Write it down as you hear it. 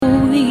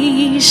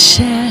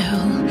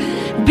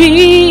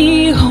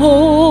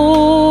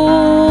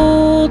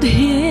behold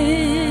him.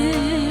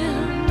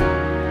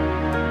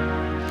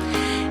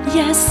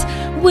 Yes,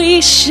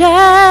 we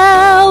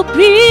shall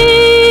behold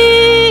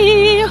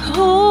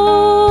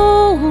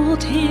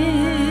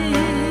him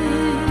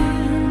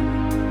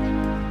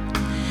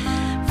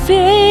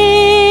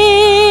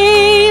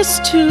face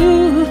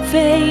to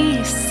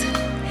face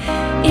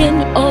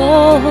in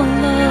all of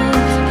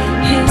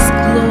his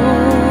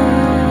glory.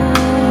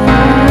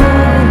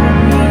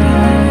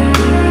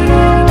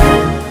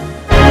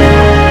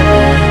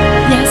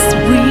 Yes,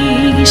 we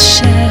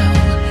shall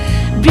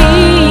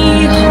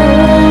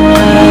behold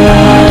him.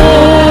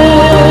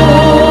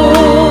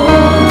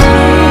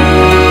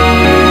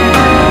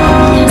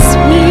 Yes,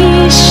 we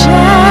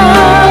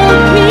shall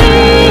behold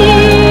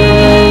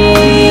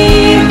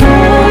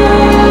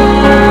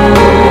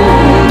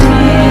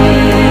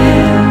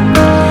him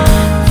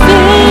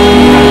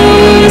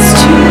face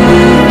to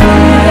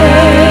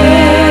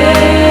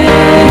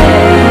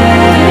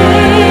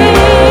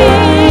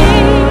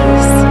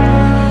face,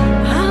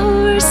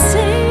 our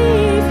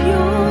Savior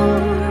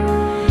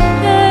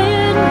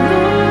and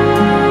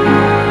Lord.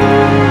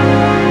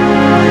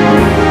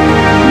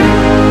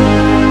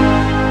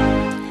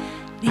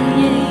 The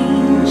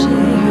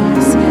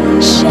angels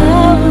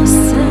shall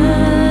sound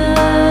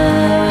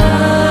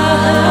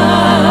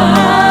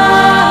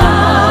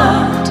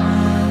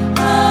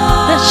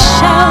the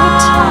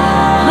shout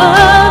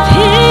of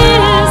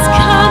his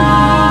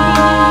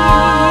coming,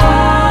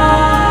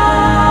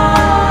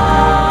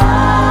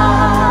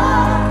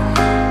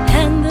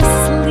 and the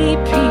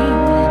sleeping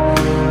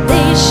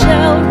they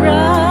shall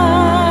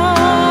rise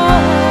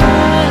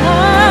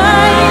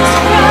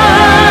from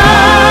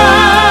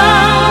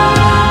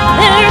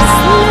their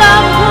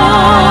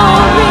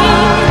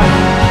slumbering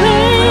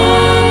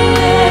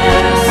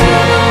place,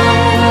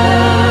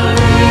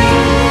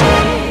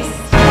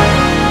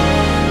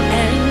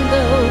 and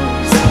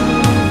those who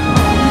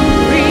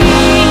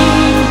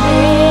remain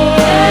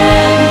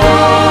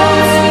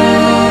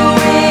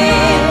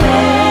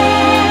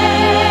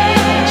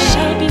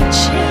shall be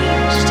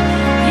changed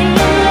in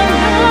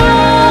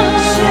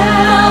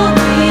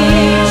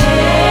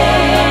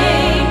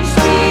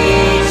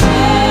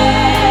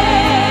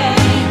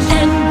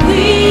and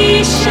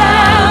we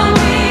shall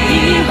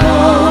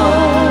behold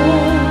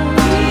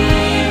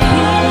him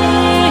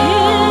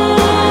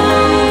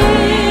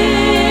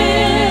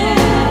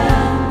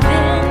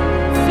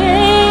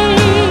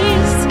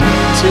face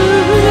to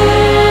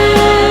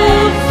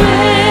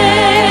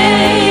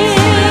face.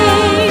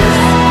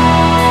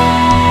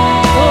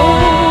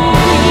 Oh,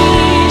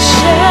 we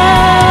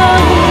shall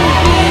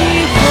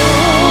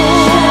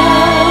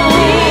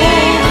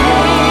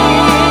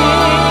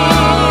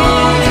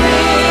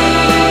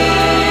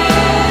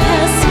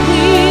yes,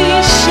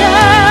 we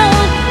shall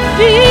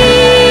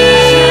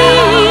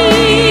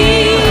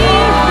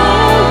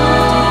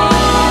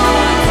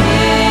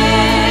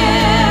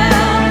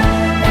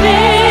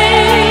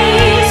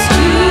face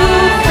to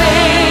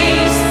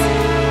face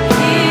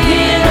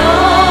in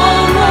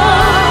all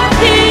of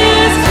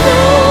his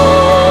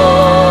glory.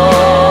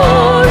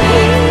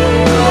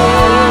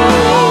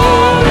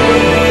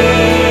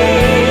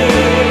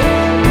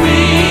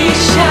 We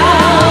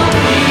shall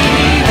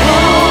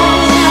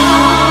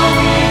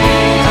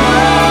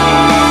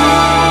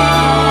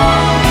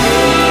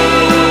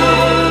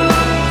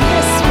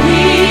yes,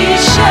 we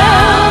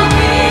shall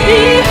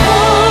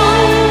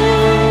behold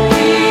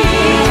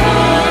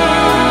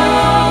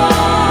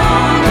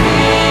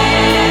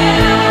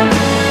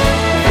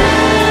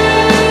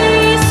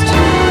face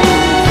to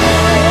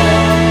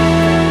face,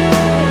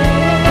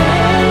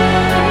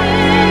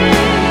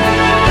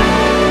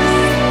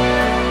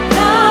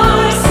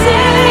 our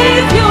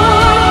Savior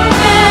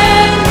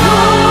and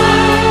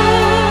Lord,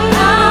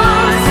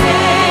 our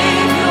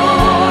Savior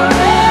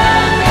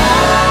and Lord.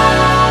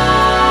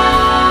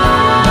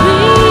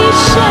 We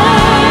shall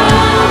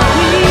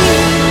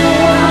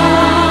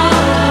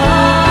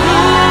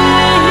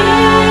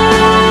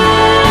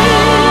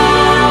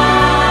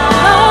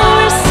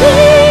our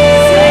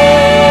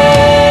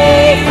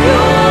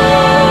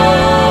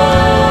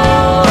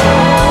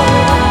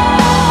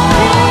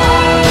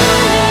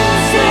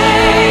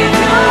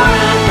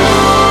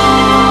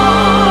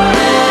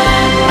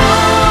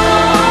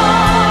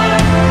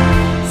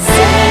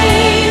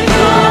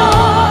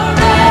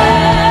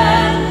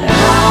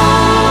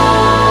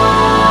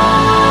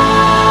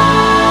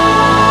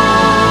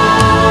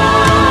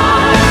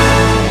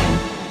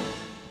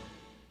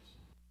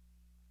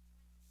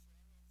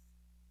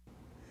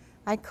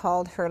I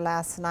called her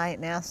last night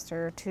and asked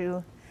her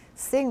to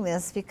sing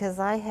this because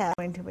I had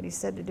going to, but he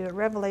said to do it.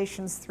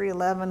 Revelations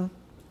 3:11.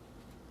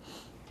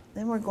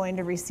 Then we're going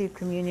to receive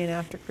communion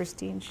after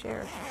Christine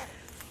shared.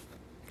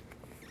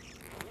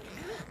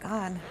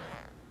 God.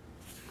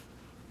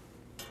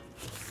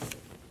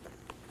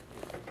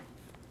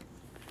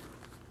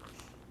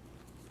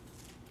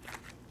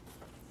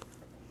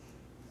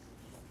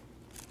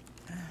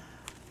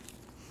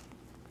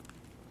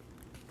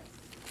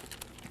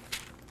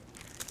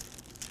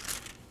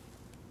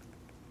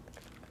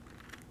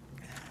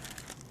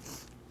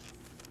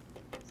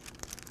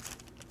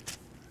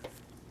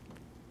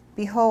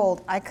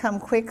 Behold, I come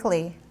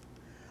quickly.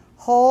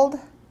 Hold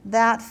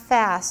that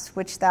fast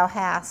which thou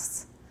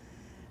hast.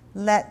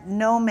 Let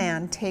no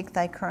man take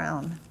thy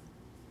crown.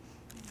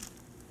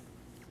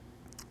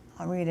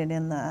 I'll read it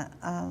in the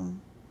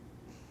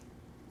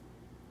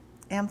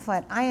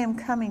Amplified. I am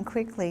coming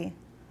quickly.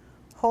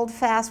 Hold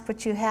fast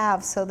what you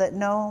have, so that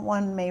no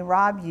one may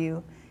rob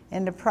you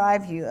and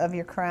deprive you of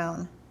your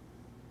crown.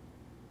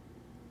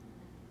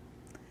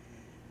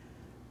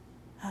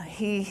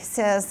 He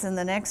says in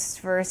the next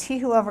verse, he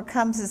who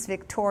overcomes is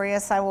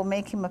victorious. I will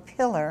make him a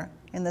pillar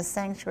in the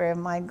sanctuary of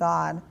my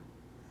God.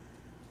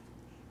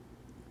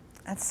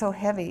 That's so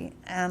heavy.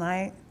 And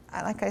I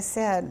like I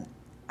said,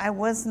 I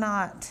was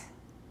not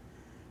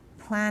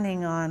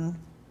planning on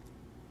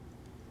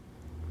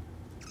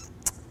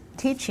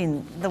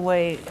teaching the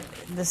way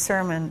the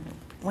sermon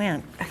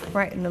went,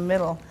 right in the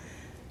middle.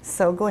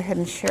 So go ahead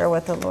and share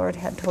what the Lord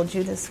had told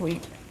you this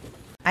week.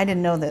 I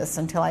didn't know this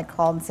until I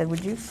called and said,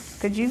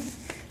 could you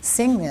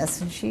sing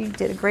this? And she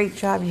did a great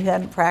job. You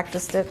hadn't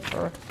practiced it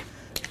for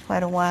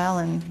quite a while,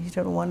 and you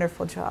did a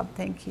wonderful job.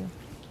 Thank you.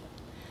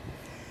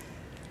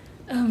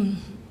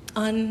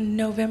 On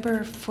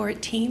November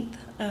 14th,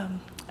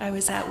 I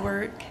was at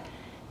work,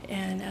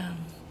 and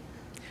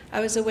I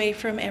was away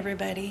from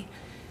everybody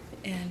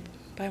and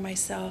by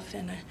myself,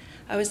 and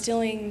I was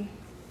dealing,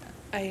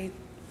 I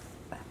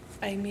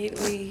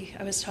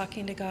was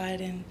talking to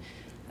God, and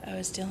I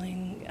was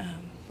dealing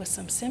with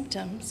some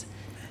symptoms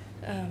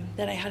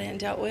that I hadn't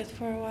dealt with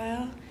for a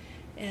while,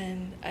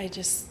 and I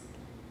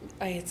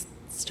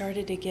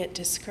started to get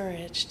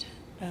discouraged.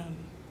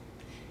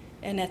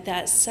 And at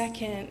that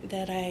second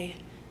that I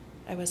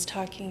was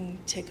talking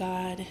to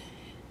God,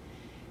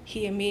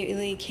 he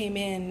immediately came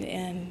in,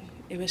 and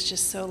it was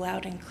just so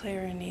loud and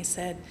clear, and he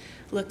said,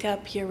 "Look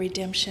up, your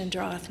redemption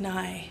draweth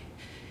nigh."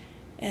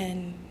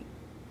 And,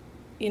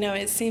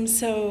 it seems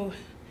so,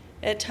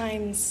 at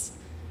times,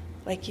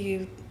 like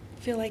you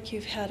feel like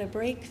you've had a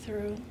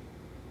breakthrough,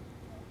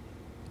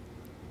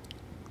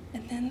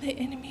 and then the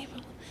enemy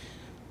will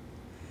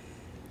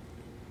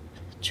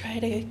try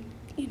to,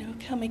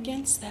 come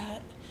against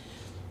that.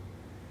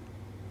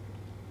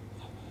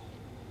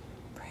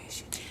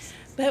 Praise you, Jesus.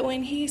 But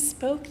when he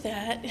spoke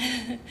that,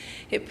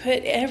 it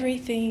put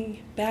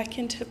everything back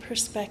into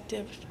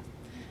perspective,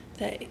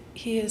 that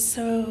he is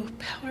so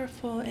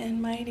powerful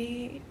and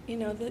mighty.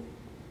 The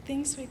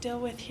things we deal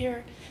with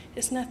here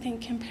is nothing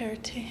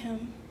compared to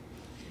him.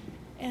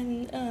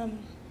 And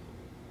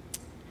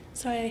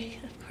so I,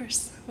 of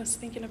course, was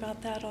thinking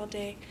about that all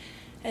day.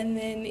 And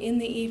then in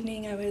the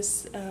evening, I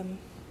was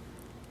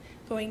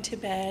going to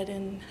bed,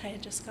 and I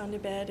had just gone to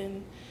bed,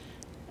 and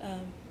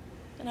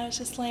I was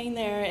just laying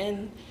there,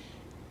 and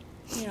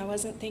I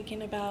wasn't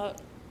thinking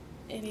about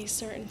any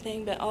certain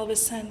thing, but all of a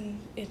sudden,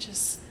 it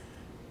just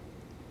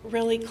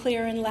really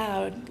clear and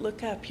loud,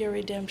 "Look up, your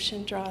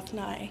redemption draweth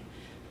nigh."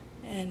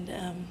 And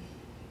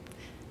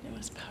it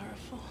was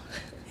powerful.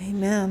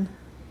 Amen.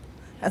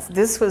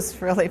 This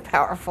was really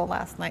powerful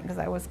last night, because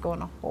I was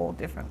going a whole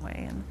different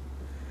way. And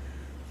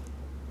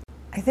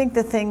I think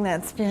the thing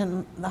that's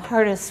been the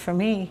hardest for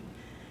me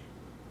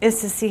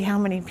is to see how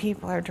many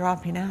people are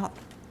dropping out.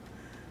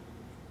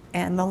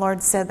 And the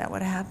Lord said that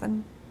would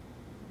happen.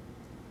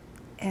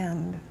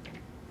 And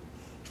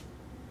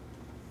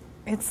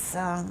it's,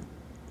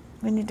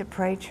 we need to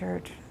pray,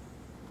 church.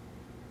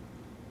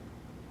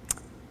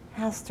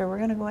 Pastor, we're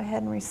going to go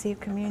ahead and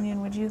receive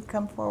communion. Would you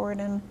come forward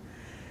and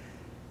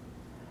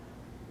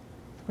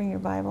bring your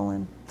Bible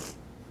in?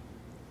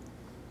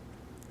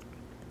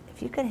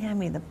 If you could hand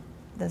me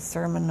the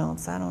sermon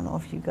notes. I don't know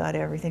if you got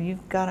everything.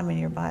 You've got them in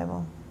your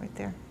Bible right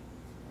there.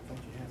 I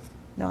thought you had it.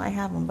 No, I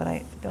have them, but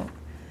I don't.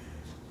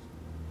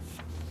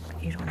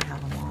 You don't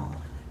have them all.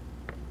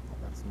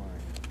 That's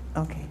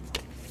mine. Okay.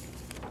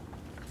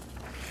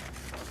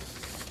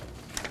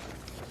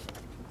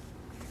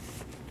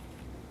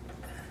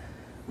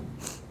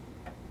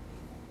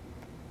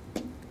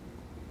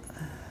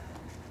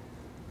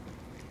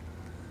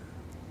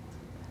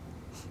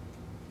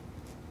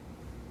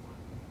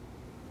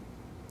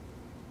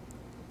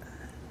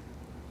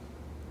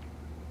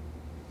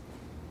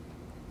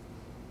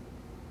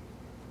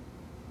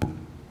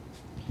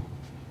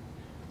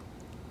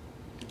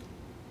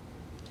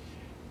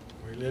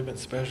 We live in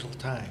special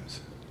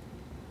times.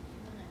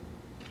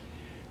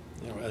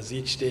 As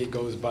each day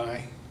goes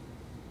by,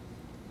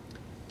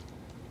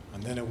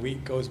 and then a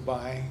week goes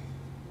by,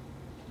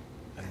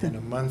 and then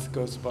a month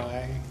goes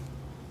by.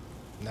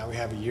 Now we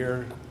have a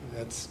year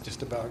that's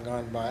just about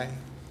gone by.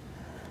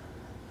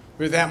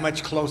 We're that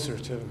much closer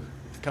to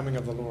the coming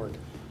of the Lord.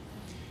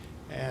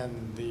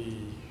 And the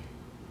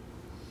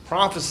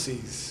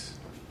prophecies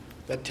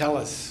that tell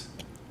us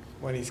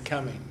when he's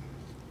coming,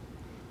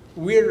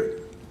 we're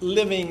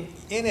living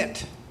in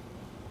it.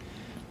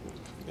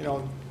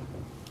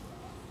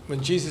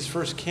 When Jesus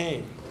first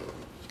came,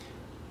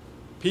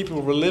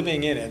 people were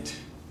living in it,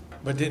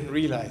 but didn't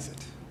realize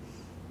it.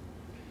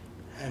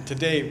 And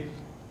today,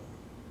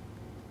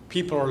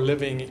 people are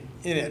living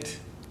in it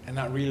and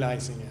not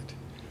realizing it.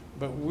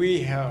 But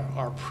we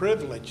are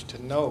privileged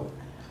to know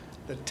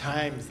the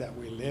times that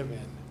we live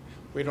in.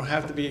 We don't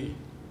have to be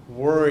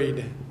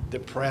worried,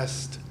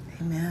 depressed,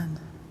 Amen.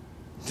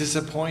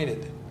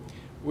 disappointed.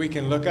 We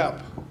can look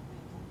up,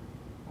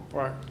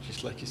 for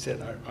just like you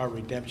said, our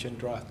redemption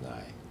draweth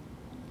nigh.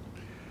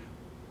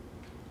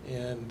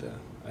 And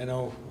I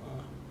know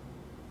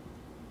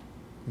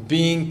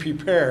being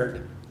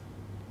prepared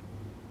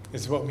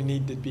is what we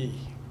need to be.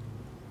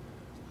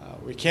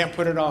 We can't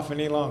put it off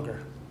any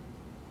longer.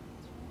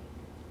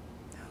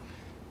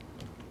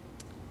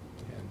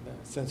 And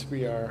since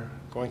we are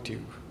going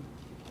to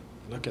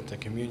look at the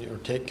communion or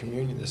take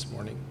communion this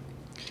morning,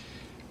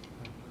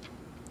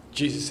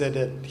 Jesus said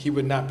that he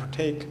would not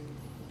partake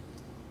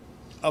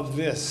of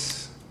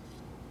this.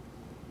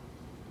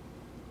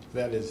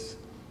 That is,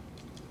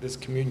 this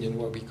communion,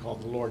 what we call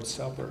the Lord's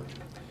Supper,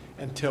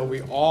 until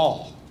we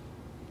all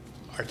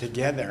are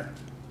together.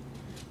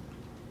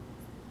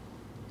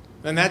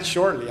 And that's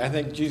shortly. I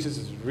think Jesus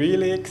is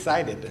really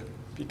excited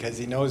because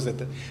he knows that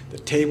the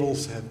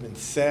tables have been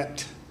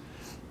set,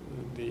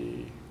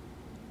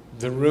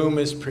 the room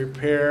is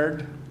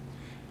prepared,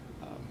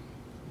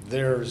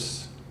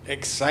 there's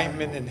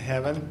excitement in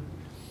heaven.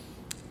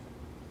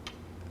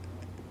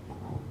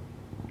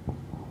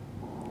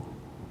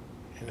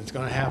 And it's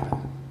going to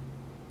happen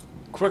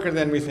quicker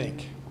than we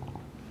think.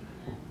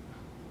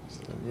 So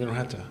we don't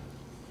have to.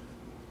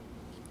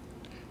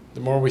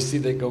 The more we see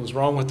that goes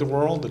wrong with the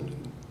world,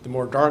 the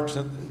more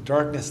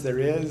darkness there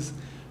is,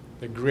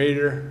 the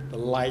greater the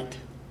light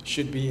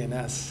should be in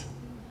us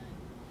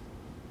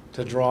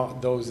to draw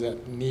those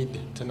that need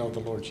to know the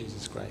Lord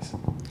Jesus Christ.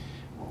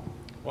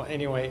 Well,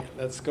 anyway,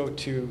 let's go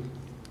to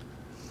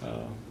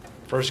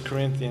 1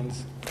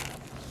 Corinthians.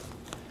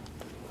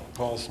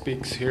 Paul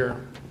speaks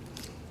here,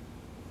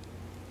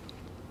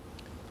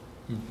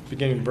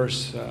 beginning in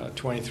verse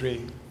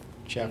 23,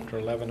 chapter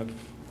 11 of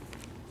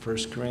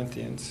 1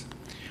 Corinthians.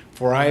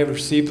 For I have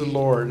received the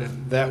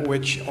Lord that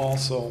which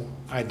also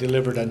I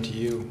delivered unto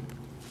you,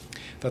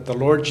 that the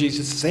Lord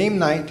Jesus, same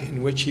night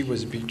in which he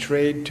was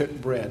betrayed, took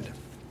bread.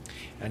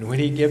 And when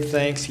he gave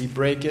thanks, he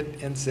brake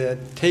it and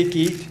said, Take,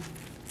 eat,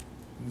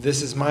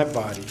 this is my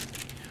body,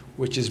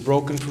 which is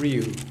broken for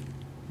you.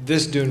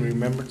 This do in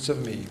remembrance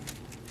of me.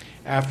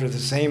 After the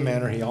same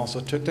manner he also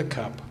took the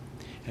cup,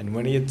 and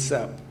when he had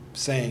supped,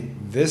 saying,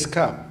 This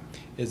cup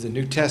is the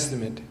New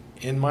Testament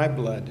in my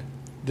blood.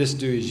 This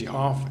do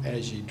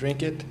as ye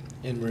drink it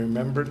in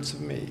remembrance of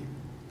me.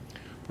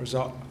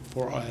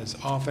 For as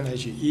often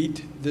as ye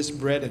eat this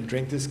bread and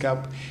drink this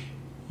cup,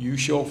 you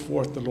show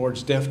forth the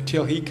Lord's death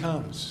till he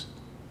comes.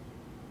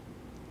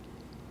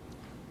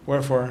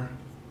 Wherefore,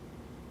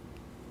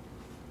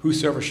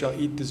 whosoever shall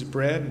eat this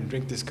bread and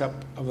drink this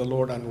cup of the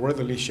Lord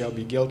unworthily shall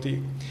be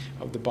guilty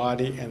of the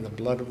body and the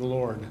blood of the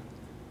Lord.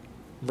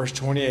 Verse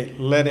 28,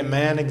 Let a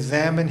man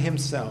examine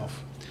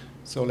himself,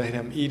 so let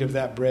him eat of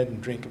that bread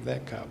and drink of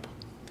that cup.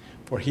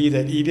 For he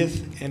that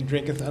eateth and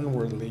drinketh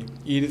unworthily,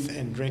 eateth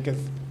and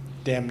drinketh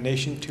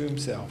damnation to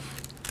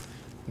himself,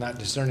 not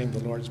discerning the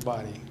Lord's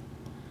body.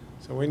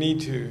 So we need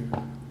to,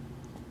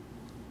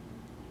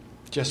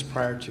 just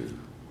prior to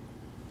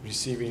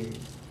receiving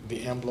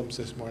the emblems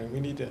this morning, we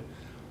need to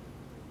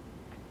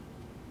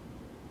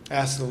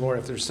ask the Lord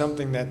if there's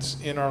something that's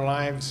in our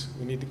lives,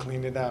 we need to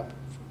clean it up.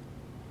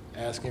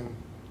 Ask him,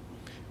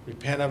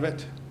 repent of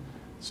it,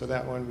 so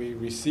that when we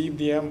receive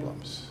the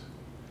emblems,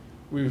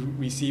 we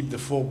receive the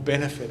full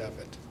benefit of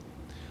it.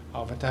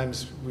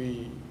 Oftentimes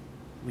we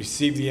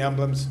receive the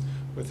emblems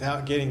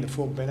without getting the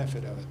full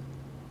benefit of it.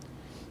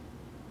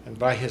 And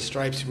by his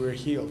stripes we're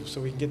healed, so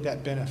we can get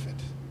that benefit.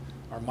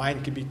 Our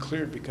mind can be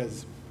cleared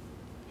because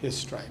his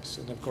stripes.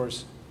 And of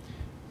course,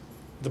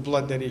 the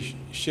blood that he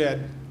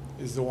shed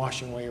is the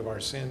washing away of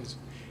our sins,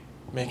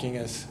 making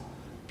us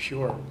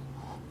pure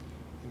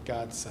in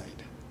God's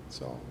sight.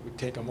 So we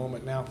take a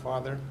moment now,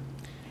 Father.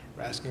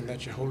 We're asking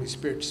that your Holy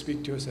Spirit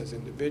speak to us as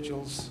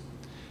individuals,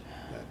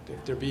 that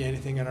if there be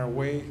anything in our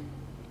way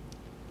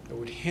that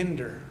would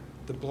hinder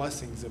the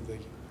blessings of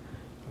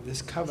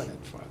this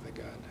covenant, Father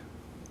God,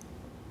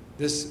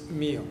 this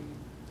meal,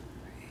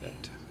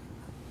 that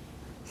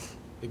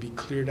may be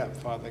cleared up,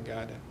 Father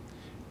God,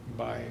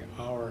 by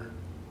our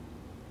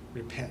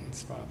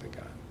repentance, Father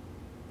God.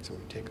 So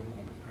we take a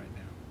moment right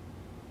now.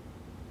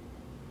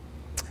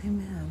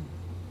 Amen.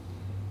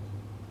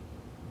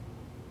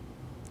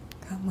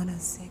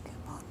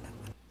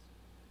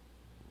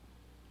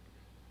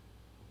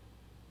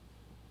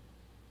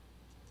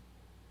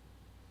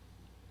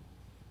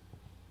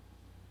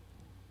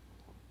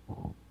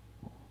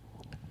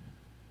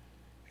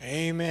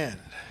 Amen.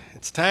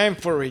 It's time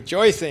for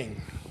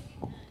rejoicing.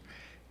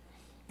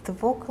 The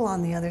vocal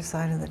on the other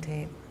side of the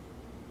tape.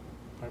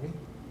 Pardon me?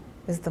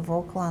 Is the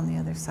vocal on the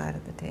other side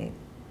of the tape?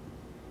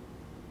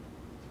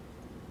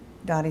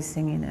 Dottie's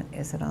singing it.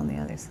 Is it on the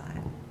other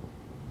side?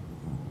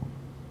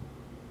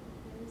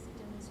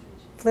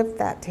 Flip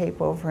that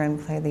tape over and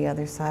play the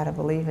other side. I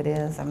believe it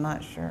is. I'm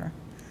not sure.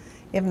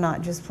 If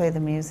not, just play the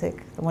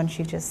music, the one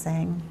she just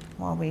sang,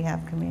 while we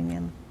have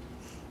communion.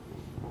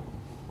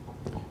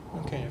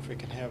 Okay, if we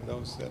can have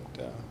those that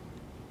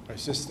are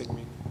assisting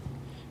me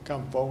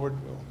come forward,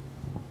 we'll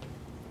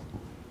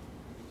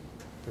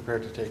prepare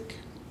to take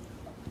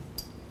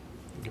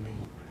the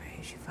communion.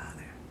 Praise you,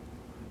 Father.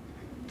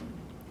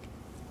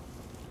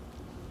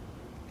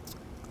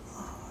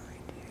 Glory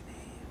to your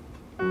name.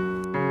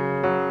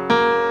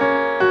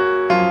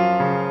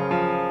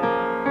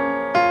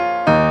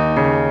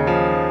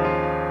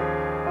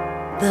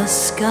 The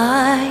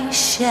sky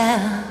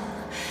shall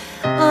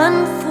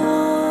unfold,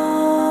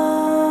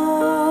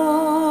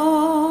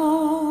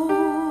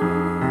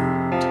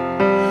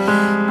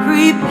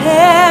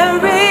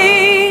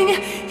 preparing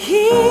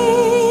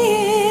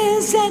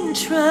his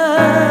entrance.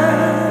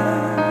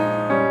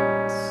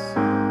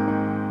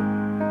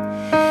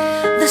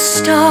 The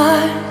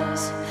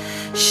stars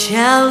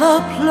shall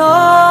applaud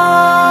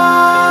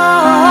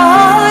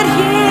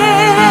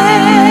him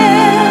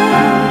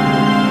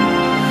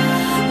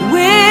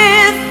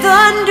with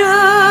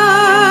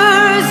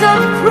thunders of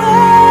praise.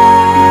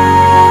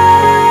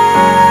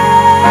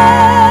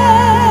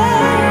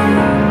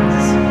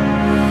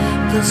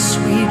 The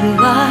sweet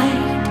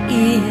light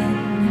in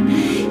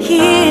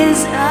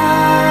his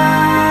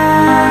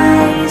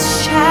eyes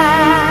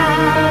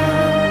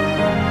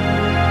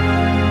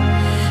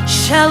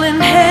shall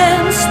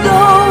enhance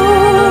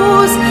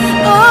those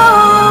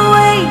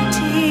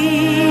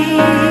awaiting,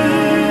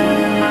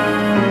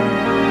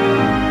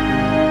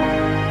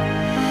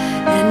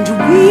 and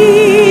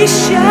we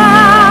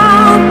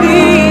shall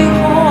behold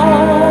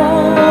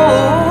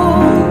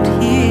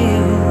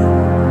him,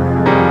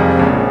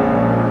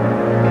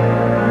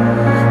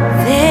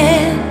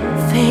 then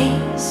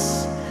face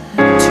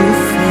to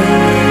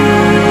face.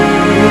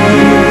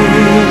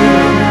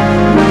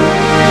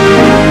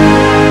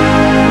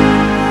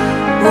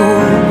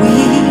 Oh,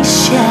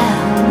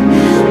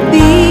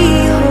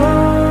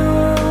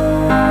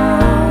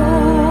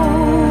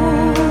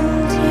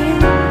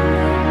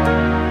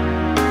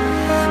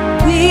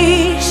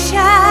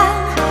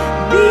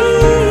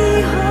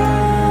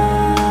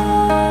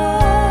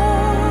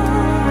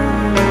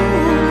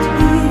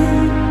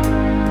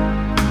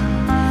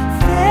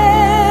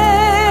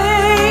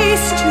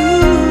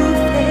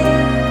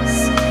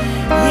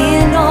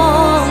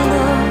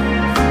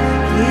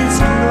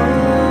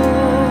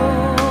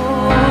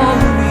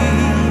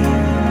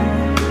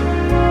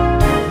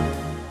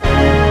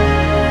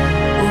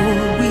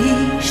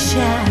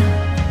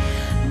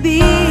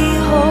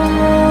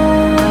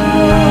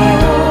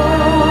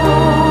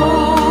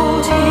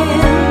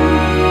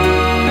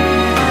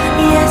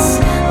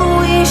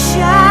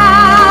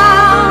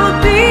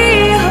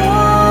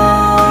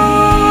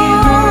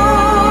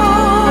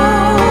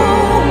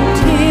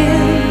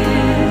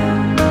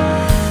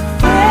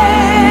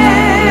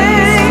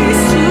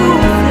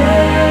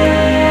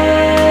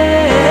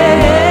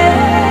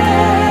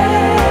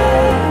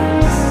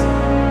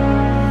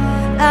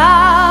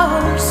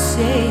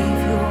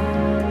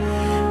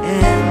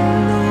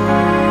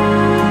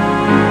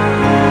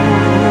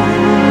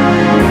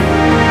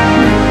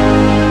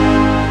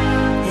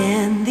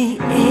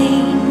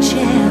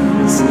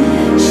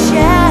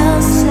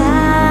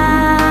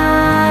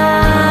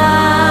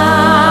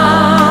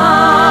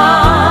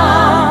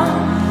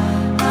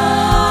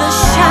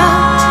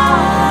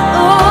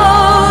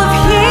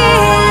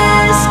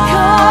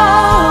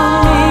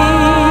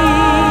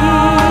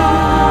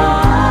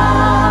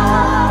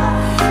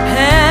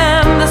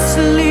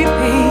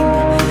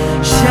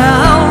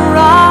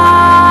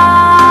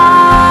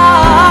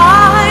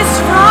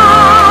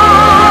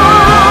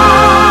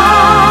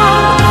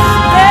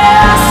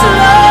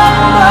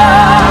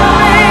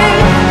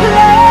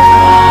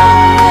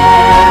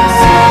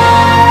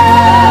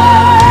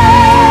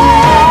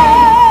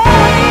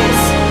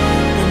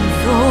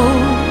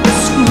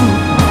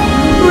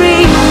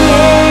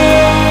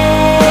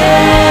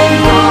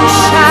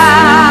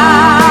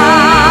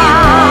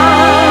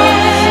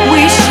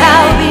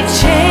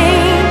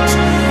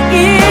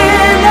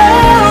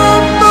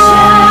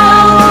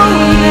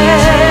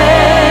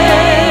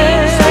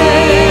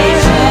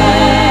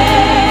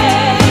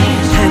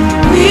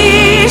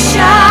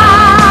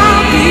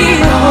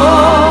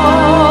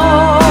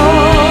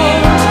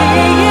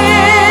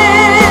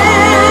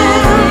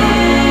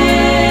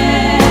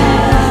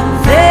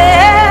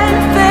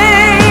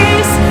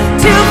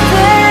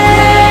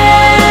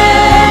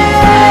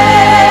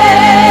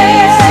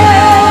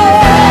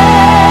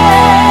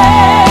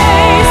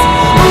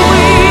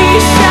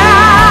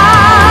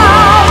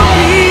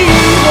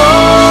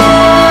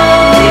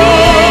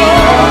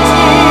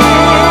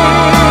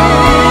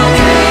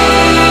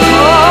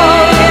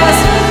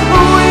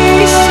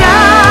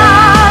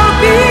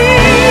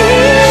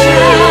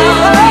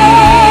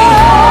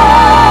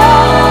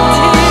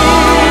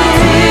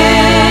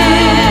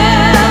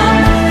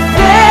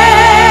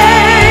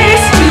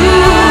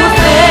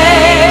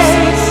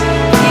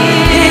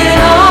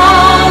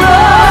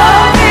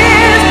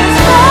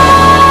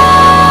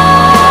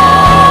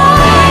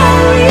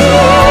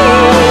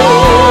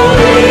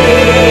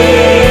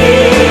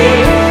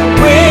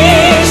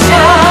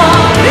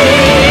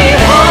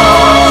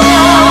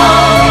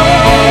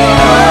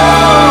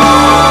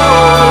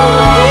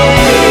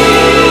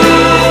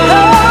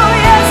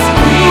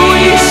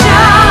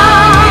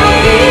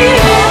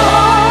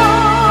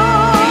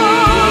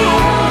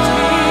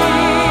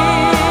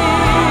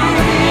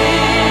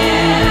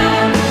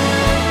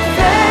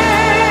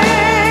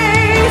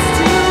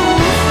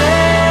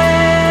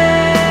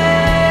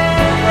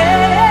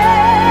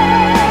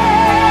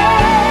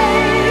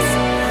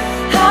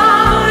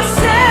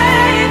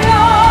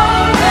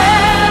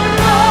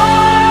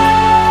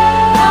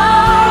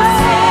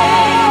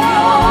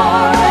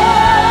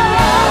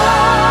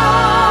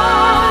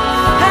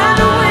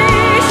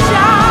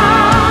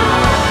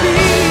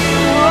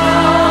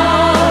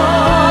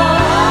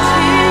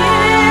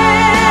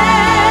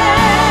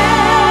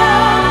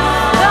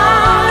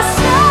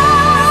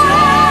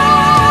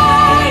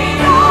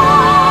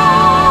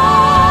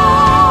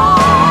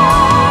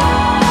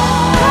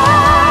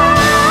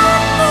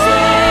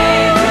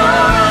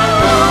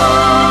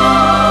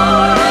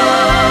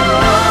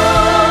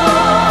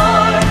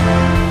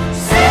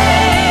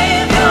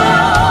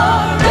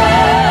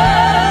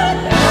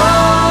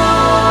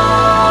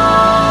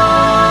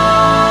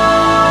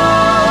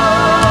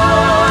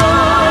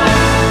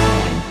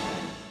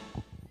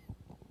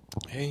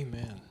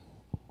 Amen.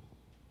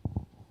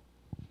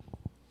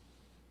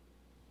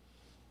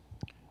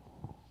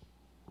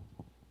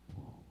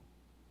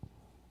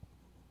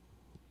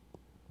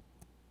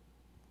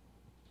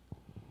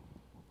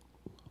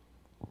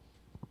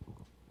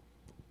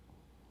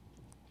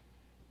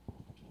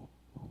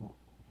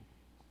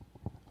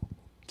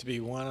 To be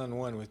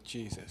one-on-one with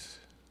Jesus.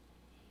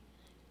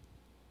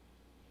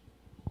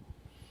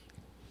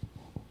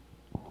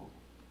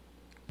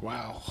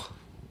 Wow.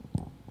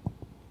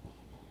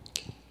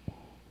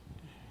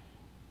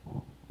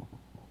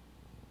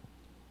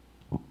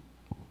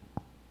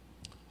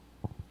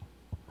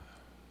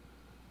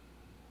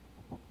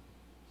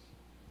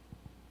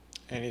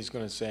 And he's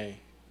going to say,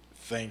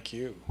 thank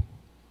you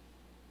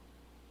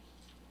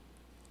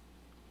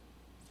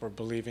for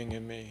believing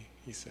in me,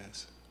 he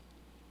says.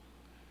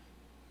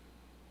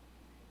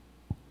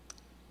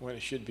 When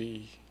it should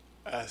be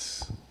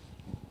us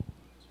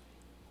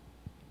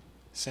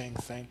saying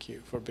thank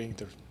you for being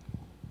the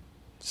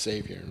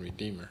Savior and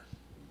Redeemer.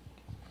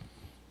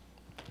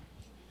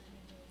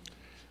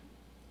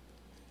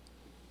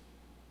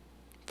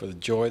 For the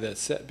joy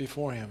that's set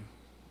before him.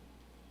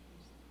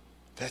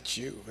 That's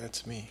you,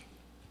 that's me.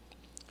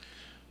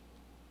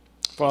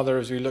 Father,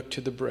 as we look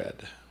to the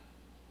bread,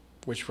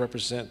 which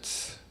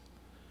represents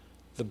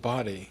the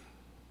body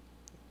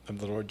of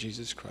the Lord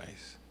Jesus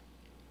Christ,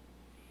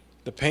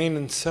 the pain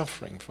and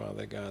suffering,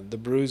 Father God, the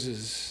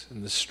bruises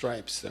and the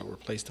stripes that were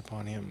placed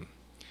upon him,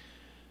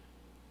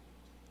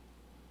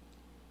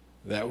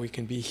 that we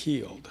can be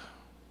healed,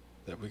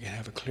 that we can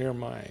have a clear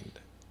mind.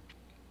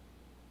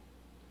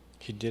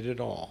 He did it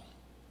all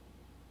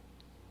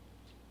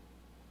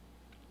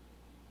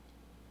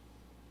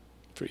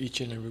for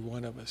each and every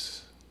one of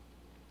us.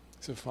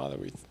 So, Father,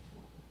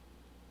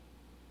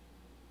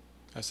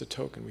 as a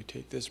token, we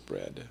take this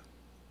bread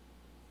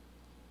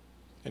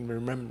in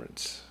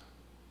remembrance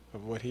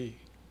of what he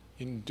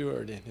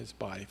endured in his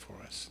body for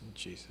us. In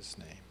Jesus'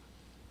 name.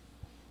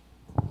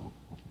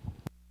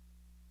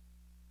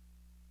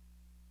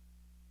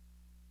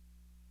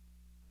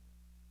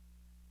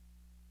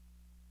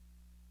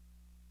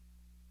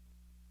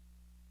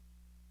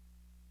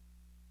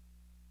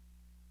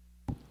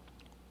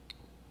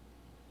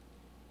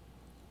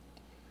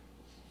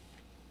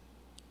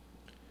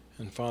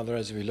 And Father,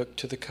 as we look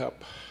to the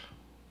cup,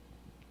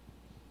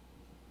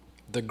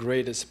 the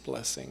greatest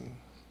blessing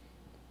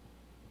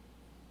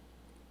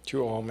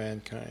to all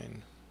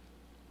mankind,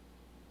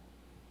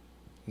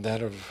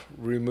 that of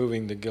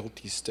removing the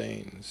guilty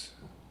stains,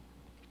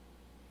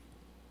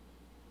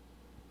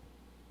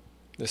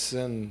 the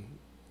sin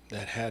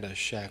that had us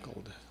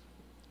shackled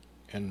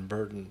and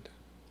burdened.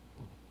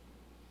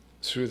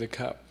 Through the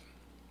cup,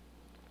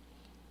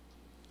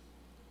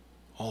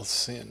 all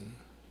sin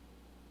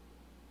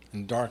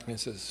and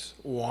darkness is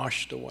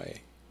washed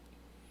away.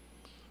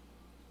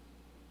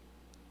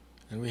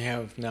 And we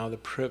have now the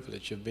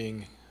privilege of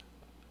being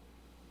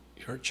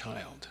your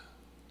child,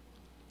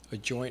 a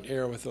joint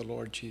heir with the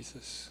Lord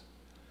Jesus.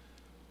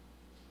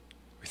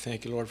 We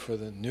thank you, Lord, for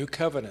the new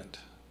covenant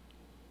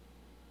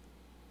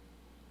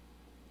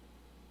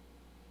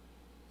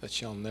that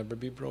shall never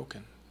be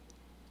broken.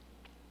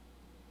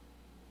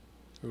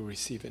 We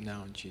receive it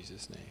now in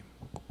Jesus' name.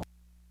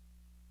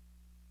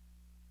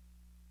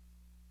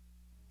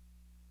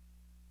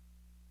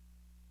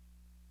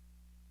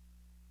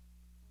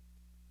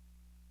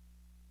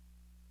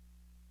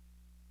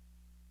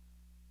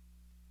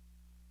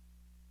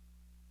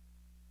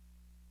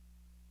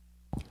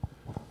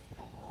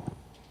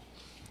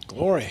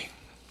 Glory.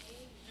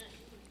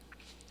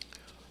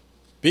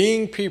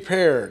 Being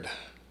prepared.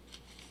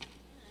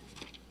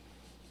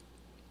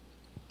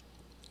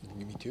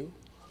 Give me two.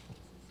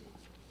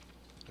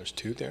 There's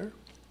two there.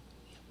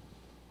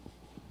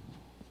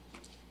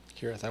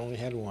 Here, I only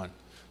had one.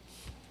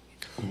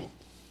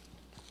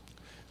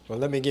 Well,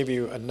 let me give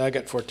you a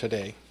nugget for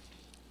today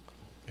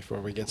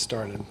before we get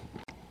started.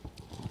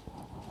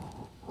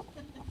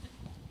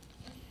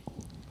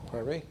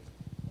 Pardon me?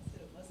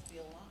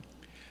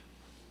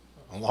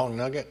 A long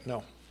nugget?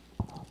 No.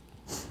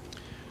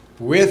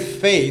 With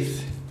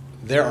faith,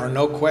 there are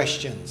no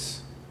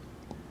questions.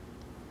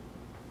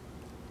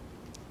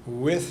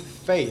 With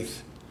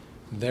faith,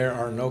 there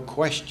are no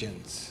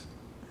questions.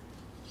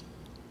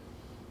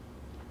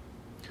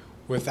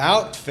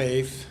 Without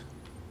faith,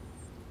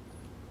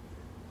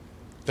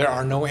 there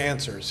are no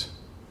answers.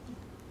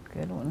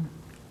 Good one.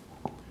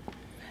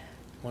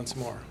 Once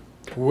more.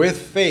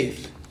 With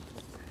faith,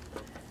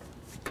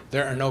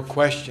 there are no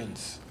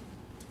questions.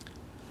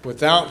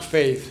 Without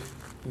faith,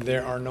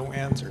 there are no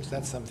answers.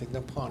 That's something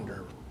to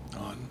ponder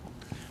on.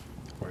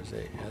 Or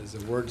as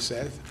the word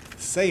says,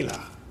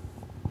 Selah.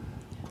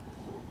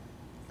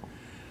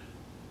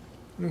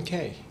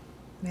 Okay.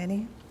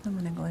 Ready? I'm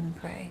going to go ahead and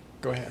pray.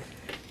 Go ahead.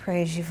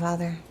 Praise you,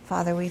 Father.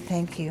 Father, we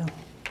thank you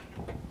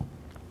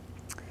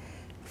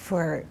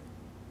for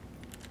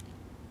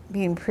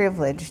being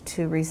privileged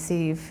to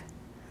receive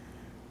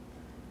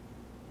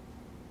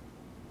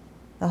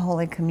the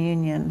Holy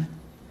Communion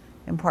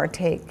and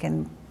partake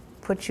and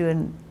put you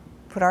in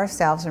put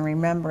ourselves in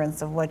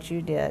remembrance of what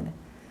you did.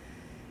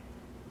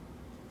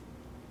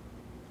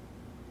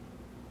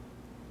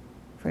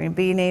 For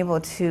being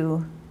able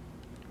to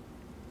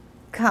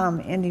come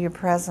into your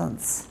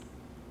presence,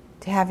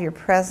 to have your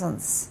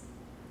presence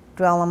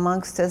dwell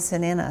amongst us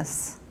and in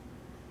us.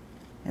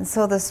 And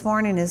so this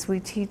morning as we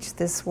teach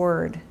this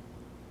word,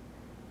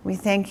 we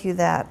thank you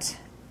that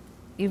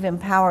you've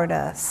empowered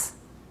us.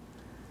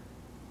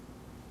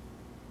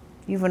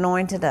 You've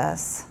anointed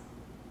us.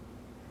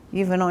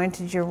 You've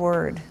anointed your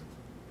word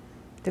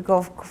to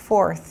go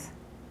forth,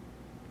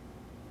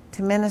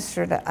 to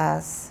minister to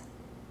us,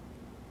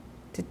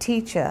 to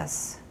teach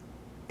us,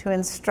 to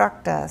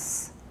instruct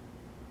us,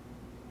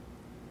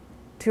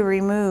 to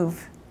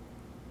remove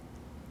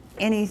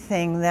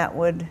anything that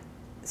would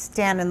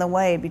stand in the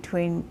way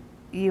between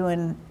you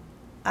and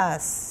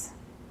us.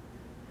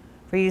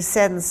 For you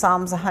said in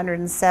Psalms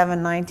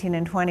 107, 19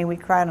 and 20, we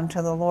cried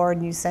unto the Lord,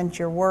 and you sent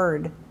your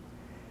word,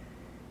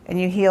 and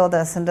you healed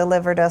us and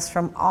delivered us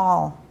from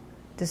all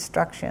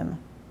destruction.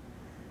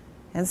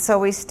 And so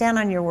we stand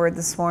on your word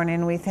this morning,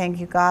 and we thank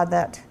you, God,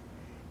 that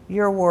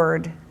your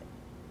word,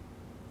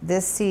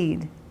 this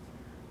seed,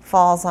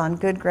 falls on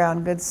good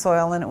ground, good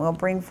soil, and it will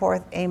bring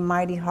forth a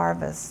mighty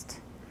harvest.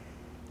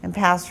 And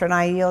Pastor and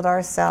I yield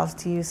ourselves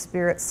to you,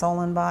 spirit,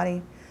 soul, and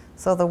body,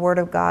 so the word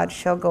of God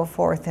shall go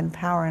forth in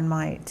power and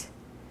might.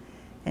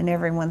 And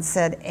everyone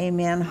said,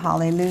 amen,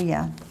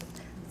 hallelujah.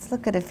 Let's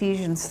look at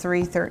Ephesians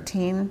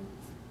 3:13.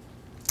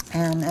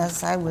 And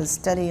as I was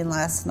studying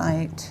last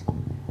night,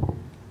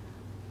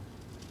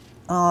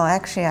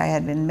 actually I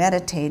had been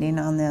meditating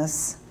on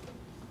this.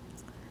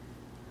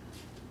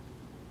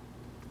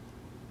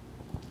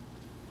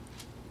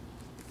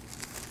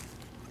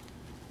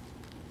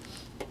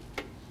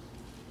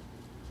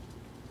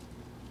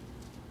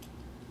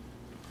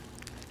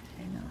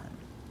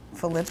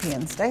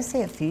 Philippians. Did I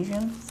say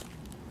Ephesians?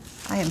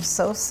 I am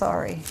so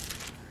sorry.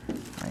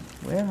 Like,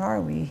 where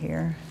are we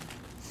here?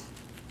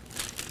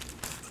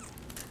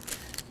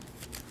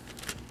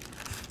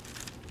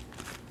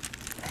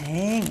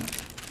 Dang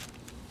it.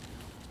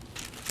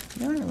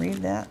 You want to read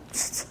that?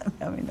 I'm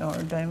having a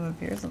hard time up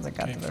here since I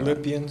got to the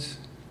Philippians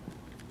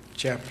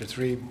chapter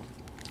 3,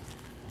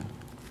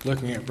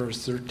 looking at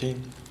verse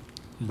 13.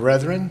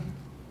 Brethren,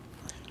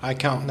 I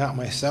count not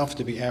myself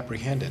to be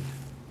apprehended,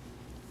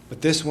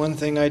 but this one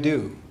thing I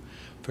do,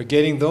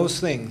 forgetting those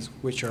things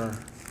which are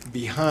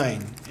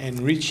behind,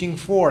 and reaching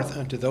forth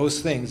unto those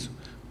things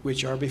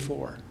which are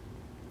before.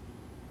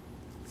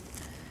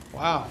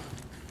 Wow.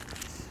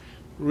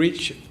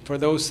 Reach for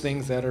those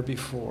things that are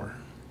before.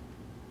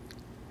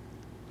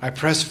 I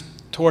press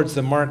towards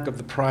the mark of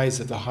the prize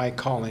of the high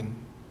calling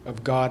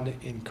of God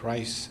in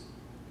Christ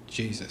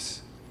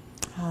Jesus.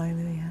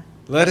 Hallelujah.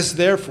 Let us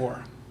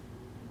therefore,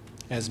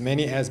 as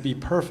many as be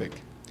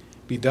perfect,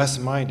 be thus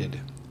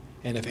minded.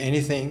 And if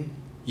anything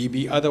ye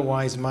be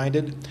otherwise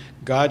minded,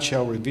 God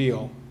shall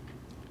reveal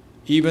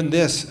even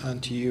this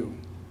unto you.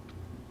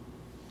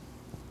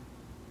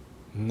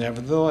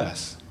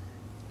 Nevertheless,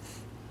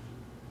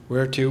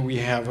 whereto we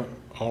have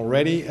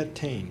already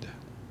attained,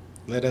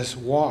 let us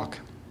walk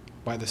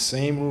by the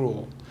same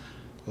rule.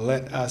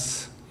 Let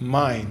us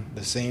mind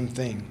the same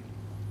thing.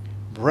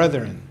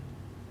 Brethren,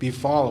 be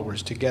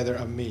followers together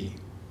of me,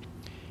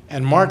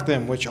 and mark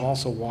them which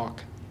also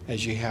walk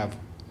as ye have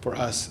for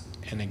us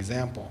an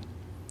example.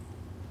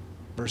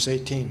 Verse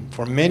 18,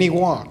 for many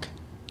walk,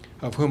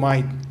 of whom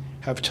I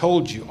have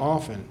told you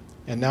often,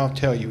 and now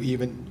tell you,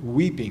 even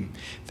weeping,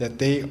 that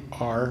they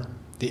are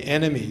the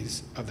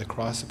enemies of the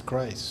cross of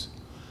Christ.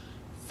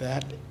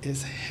 That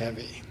is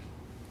heavy.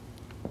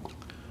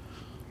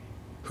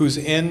 Whose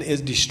end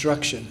is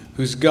destruction,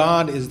 whose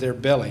God is their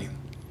belly,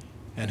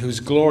 and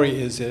whose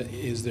glory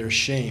is their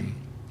shame,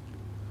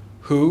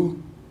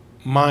 who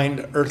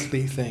mind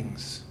earthly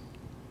things.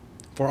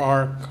 For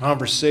our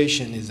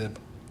conversation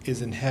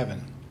is in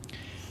heaven.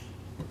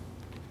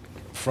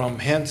 From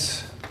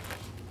hence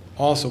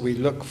also we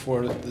look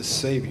for the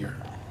Savior,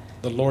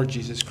 the Lord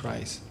Jesus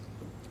Christ,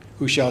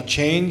 who shall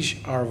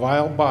change our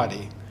vile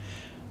body,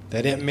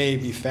 that it may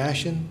be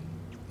fashioned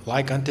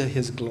like unto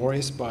his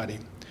glorious body,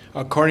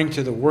 according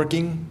to the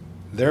working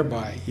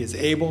thereby he is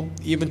able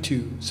even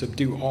to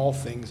subdue all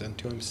things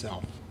unto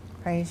himself.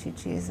 Praise you,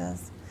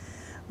 Jesus.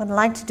 What I'd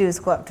like to do is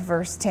go up to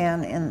verse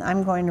 10, and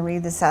I'm going to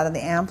read this out of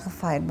the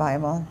Amplified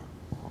Bible.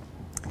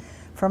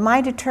 For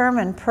my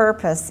determined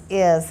purpose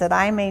is that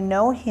I may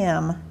know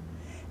him,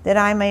 that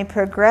I may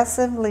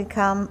progressively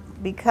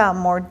become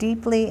more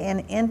deeply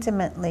and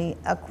intimately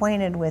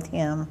acquainted with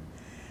him,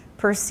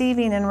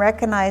 perceiving and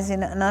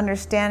recognizing and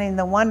understanding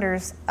the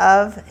wonders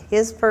of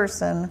his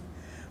person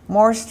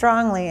more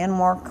strongly and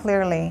more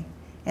clearly,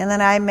 and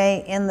that I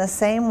may in the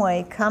same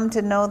way come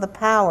to know the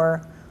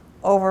power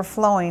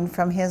overflowing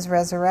from his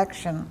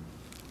resurrection,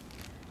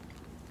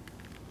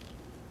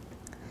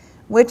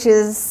 which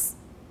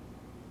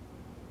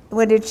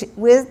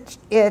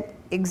it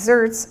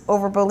exerts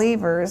over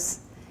believers,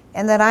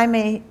 and that I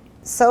may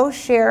so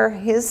share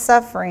his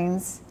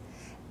sufferings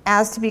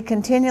as to be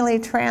continually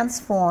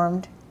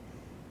transformed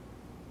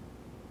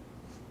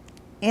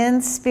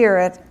in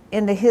spirit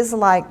into his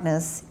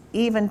likeness,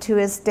 even to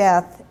his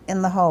death,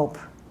 in the hope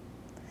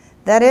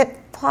that if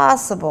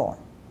possible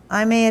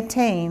I may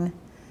attain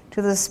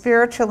to the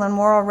spiritual and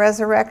moral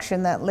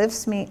resurrection that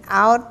lifts me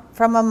out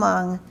from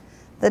among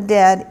the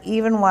dead,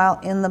 even while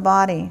in the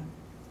body.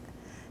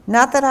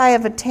 Not that I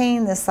have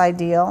attained this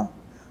ideal,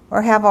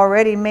 or have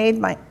already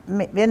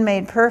been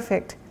made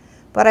perfect,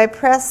 but I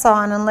press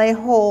on and lay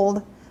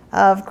hold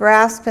of,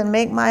 grasp, and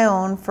make my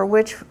own, for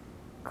which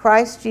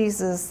Christ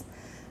Jesus,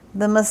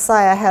 the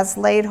Messiah, has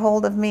laid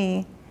hold of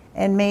me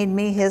and made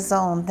me his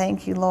own.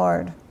 Thank you,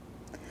 Lord.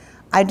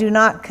 I do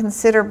not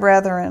consider,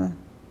 brethren,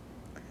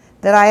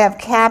 that I have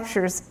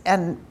captures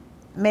and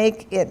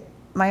make it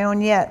my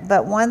own yet,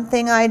 but one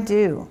thing I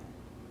do.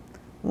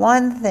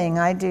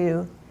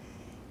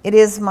 It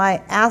is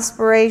my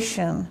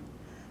aspiration,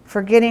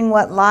 forgetting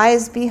what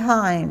lies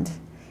behind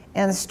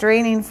and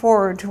straining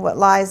forward to what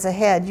lies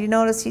ahead. You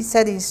notice he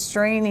said he's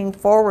straining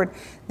forward.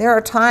 There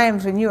are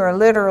times when you are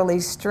literally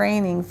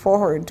straining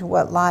forward to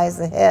what lies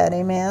ahead.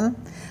 Amen.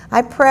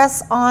 I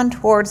press on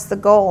towards the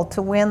goal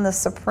to win the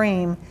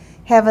supreme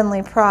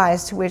heavenly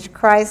prize to which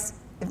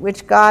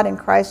God in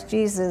Christ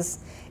Jesus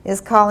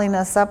is calling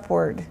us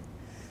upward.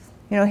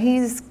 You know,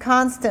 he's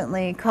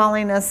constantly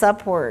calling us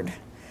upward.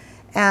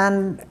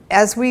 And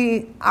as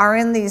we are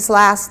in these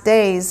last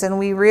days and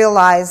we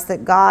realize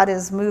that God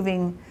is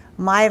moving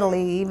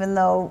mightily, even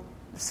though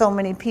so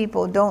many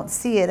people don't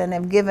see it and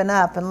have given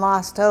up and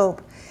lost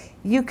hope,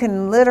 you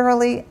can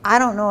literally, I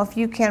don't know if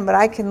you can, but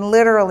I can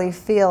literally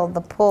feel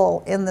the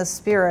pull in the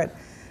spirit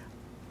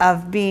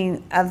of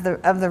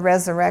the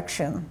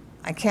resurrection.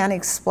 I can't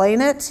explain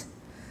it.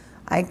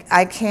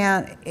 I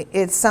can't,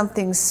 it's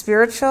something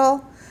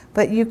spiritual,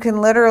 but you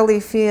can literally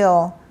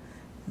feel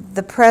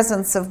the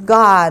presence of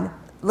God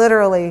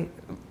literally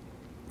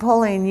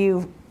pulling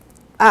you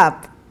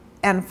up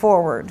and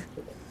forward.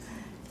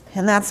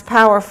 And that's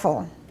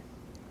powerful.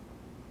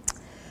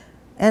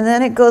 And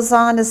then it goes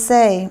on to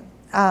say,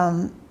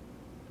 for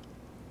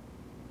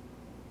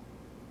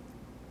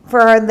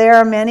there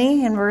are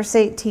many, in verse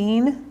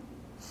 18,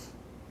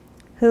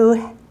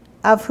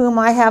 of whom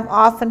I have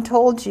often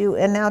told you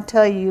and now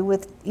tell you,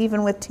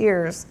 even with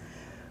tears,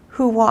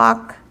 who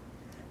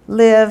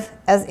live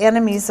as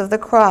enemies of the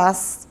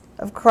cross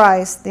of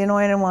Christ, the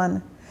Anointed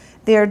One.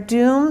 They are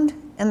doomed,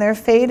 and their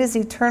fate is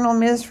eternal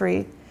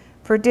misery,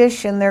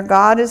 perdition. Their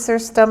God is their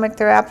stomach,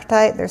 their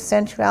appetite, their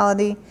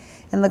sensuality,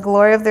 and the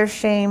glory of their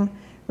shame,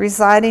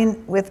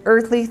 residing with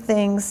earthly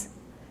things,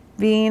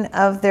 being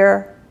of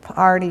their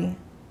party.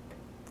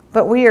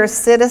 But we are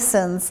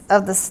citizens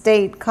of the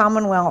state,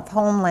 commonwealth,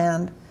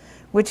 homeland,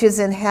 which is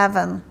in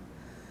heaven.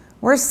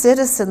 We're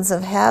citizens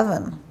of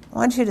heaven. I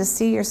want you to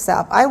see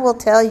yourself. I will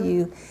tell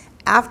you,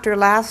 after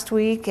last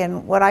week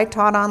and what I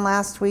taught on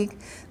last week,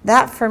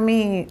 that for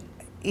me,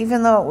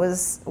 even though it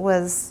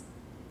was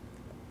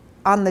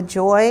on the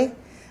joy,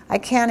 I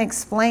can't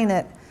explain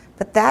it,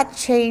 but that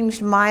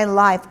changed my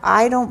life.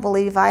 I don't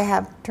believe I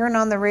have turned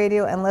on the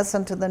radio and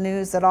listened to the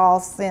news at all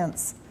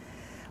since.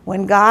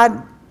 When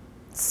God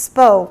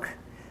spoke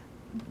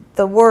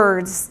the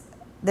words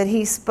that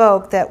he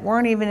spoke that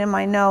weren't even in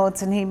my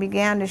notes, and he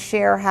began to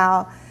share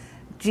how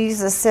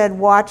Jesus said,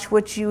 watch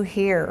what you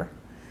hear,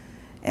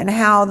 and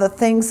how the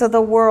things of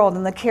the world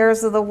and the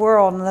cares of the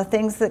world and the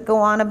things that go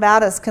on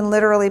about us can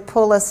literally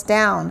pull us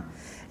down.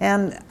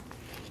 And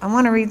I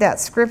want to read that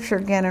scripture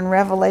again in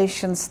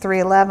Revelations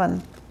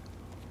 3:11.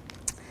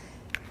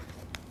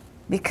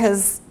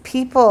 Because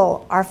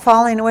people are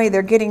falling away.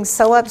 They're getting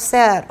so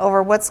upset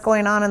over what's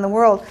going on in the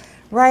world.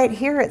 Right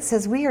here it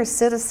says we are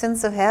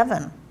citizens of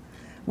heaven.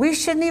 We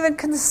shouldn't even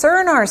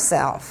concern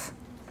ourselves.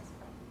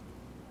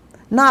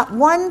 Not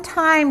one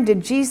time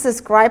did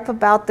Jesus gripe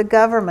about the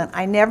government.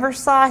 I never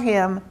saw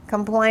him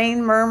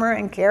complain, murmur,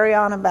 and carry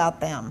on about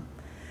them.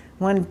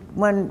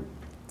 When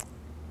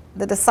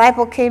the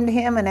disciple came to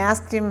him and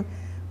asked him,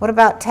 what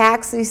about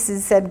taxes? He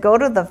said, go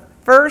to the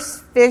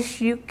first fish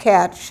you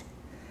catch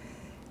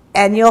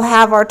and you'll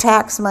have our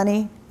tax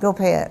money. Go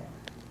pay it.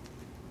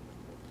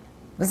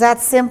 It was that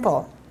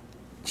simple.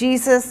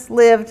 Jesus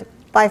lived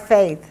by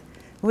faith.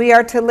 We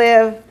are to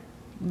live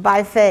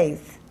by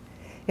faith.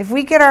 If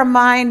we get our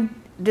mind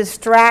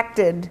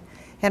distracted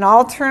and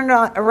all turned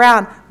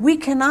around, we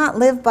cannot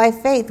live by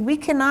faith. We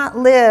cannot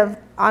live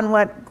on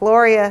what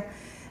Gloria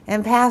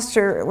and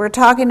Pastor were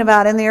talking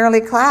about in the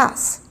early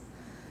class.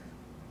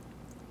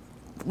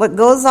 What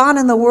goes on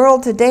in the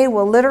world today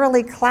will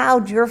literally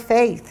cloud your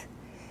faith,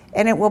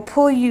 and it will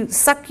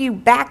suck you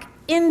back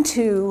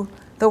into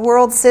the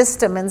world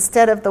system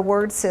instead of the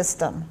word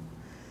system.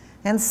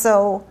 And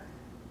so,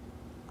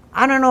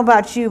 I don't know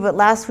about you, but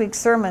last week's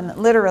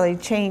sermon literally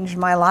changed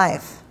my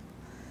life.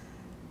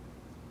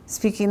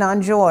 Speaking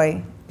on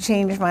joy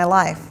changed my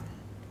life.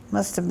 I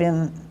must have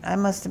been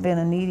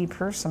a needy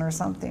person or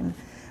something.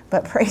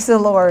 But praise the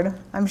Lord,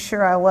 I'm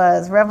sure I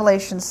was.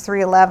 Revelations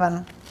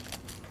 3:11.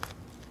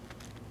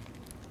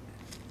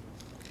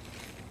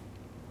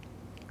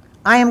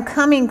 I am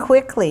coming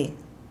quickly.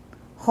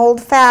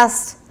 Hold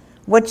fast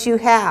what you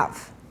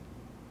have,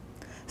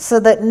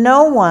 so that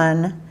no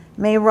one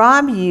may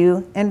rob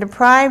you and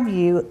deprive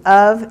you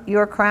of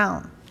your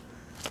crown.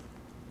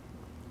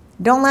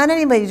 Don't let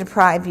anybody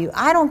deprive you.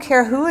 I don't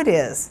care who it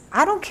is.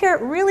 I don't care,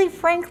 really,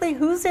 frankly,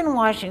 who's in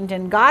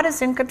Washington. God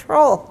is in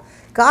control.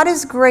 God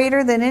is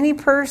greater than any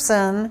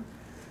person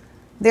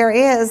there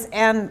is,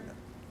 and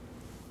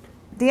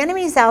the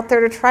enemy's out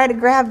there to try to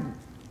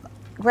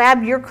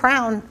grab your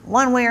crown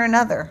one way or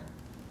another.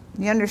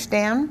 You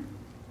understand?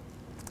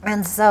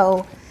 And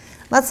so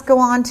let's go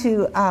on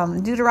to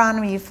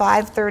Deuteronomy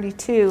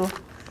 5:32.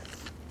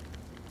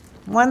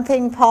 One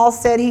thing Paul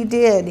said he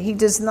did, he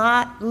does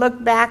not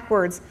look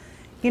backwards.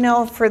 You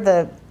know, for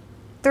the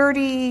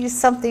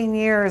 30-something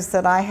years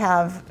that I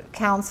have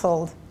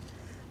counseled,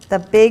 the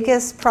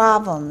biggest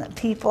problem that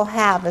people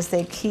have is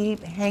they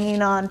keep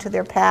hanging on to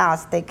their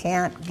past. They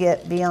can't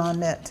get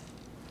beyond it.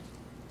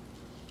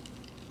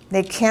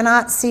 They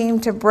cannot seem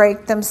to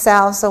break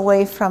themselves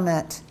away from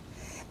it.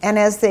 And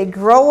as they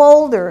grow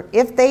older,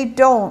 if they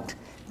don't,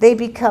 they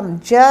become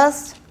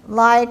just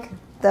like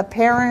the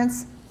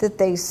parents that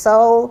they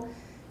so,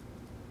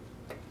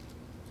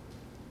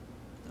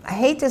 I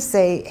hate to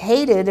say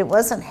hated, it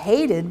wasn't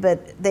hated,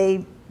 but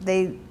they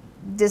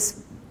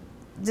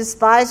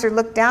despised or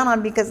looked down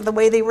on because of the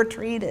way they were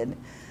treated,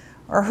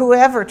 or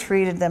whoever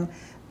treated them.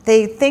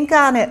 They think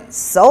on it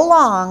so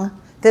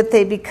long that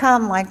they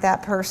become like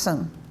that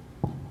person.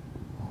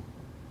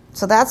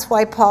 So that's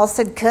why Paul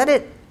said, cut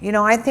it. You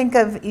know, I think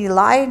of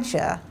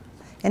Elijah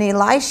and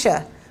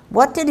Elisha.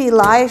 What did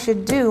Elijah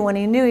do when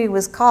he knew he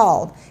was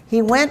called?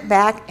 He went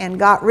back and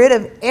got rid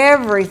of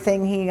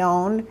everything he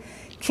owned,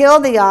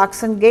 killed the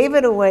oxen, gave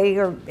it away,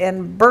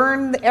 and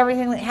burned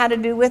everything that had to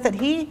do with it.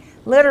 He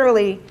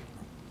literally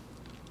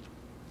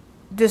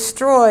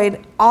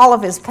destroyed all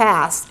of his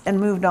past and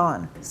moved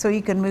on so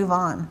he could move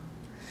on.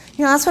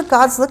 You know, that's what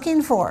God's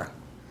looking for.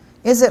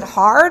 Is it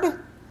hard?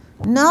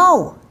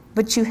 No,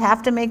 but you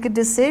have to make a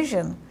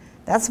decision.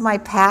 That's my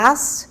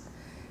past.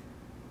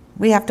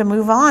 We have to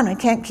move on. I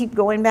can't keep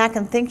going back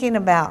and thinking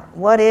about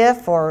what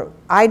if, or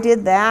I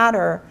did that,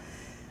 or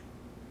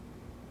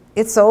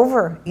it's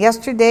over.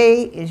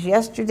 Yesterday is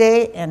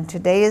yesterday, and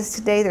today is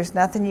today. There's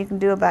nothing you can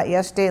do about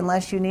yesterday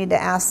unless you need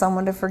to ask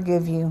someone to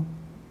forgive you.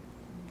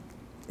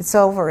 It's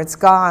over. It's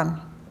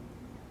gone.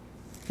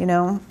 You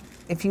know,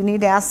 if you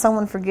need to ask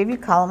someone to forgive you,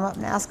 call them up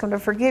and ask them to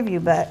forgive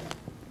you.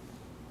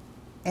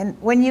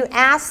 And when you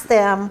ask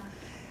them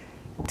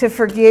to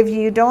forgive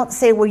you, don't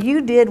say, well,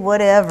 you did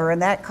whatever,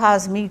 and that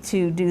caused me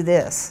to do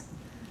this.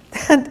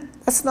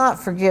 That's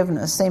not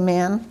forgiveness.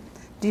 Amen.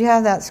 Do you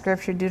have that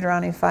scripture,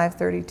 Deuteronomy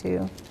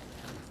 5:32?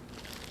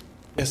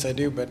 Yes, I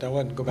do, but I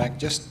want to go back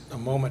just a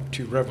moment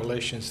to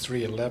Revelations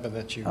 3:11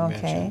 that you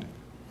mentioned.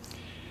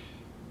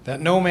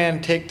 That no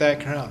man take that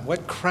crown.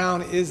 What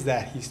crown is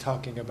that he's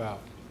talking about?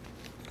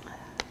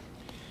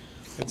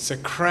 It's a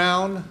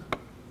crown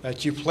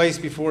that you place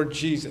before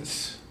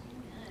Jesus.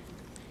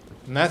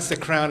 And that's the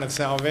crown of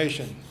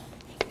salvation.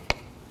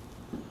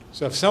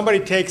 So if somebody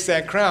takes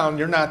that crown,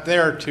 you're not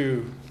there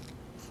to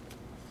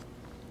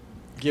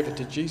give it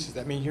to Jesus.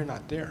 That means you're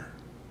not there.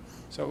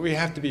 So we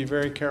have to be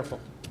very careful.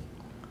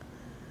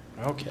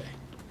 Okay.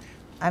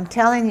 I'm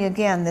telling you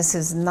again, this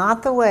is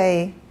not the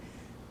way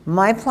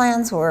my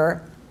plans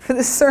were for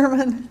the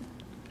sermon.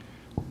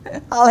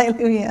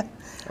 Hallelujah.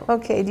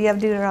 Okay, do you have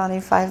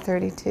Deuteronomy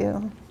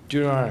 5:32?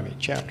 Deuteronomy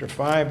chapter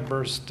 5,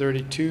 verse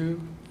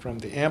 32 from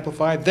the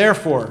Amplified.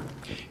 Therefore,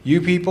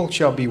 you people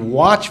shall be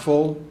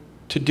watchful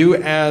to do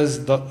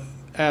as the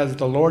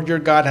Lord your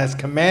God has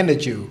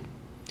commanded you.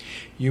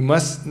 You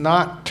must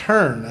not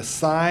turn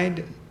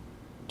aside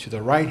to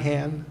the right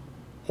hand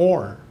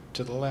or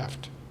to the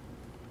left.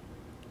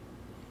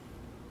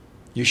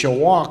 You shall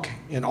walk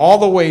in all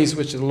the ways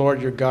which the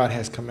Lord your God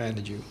has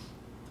commanded you,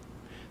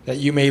 that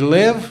you may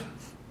live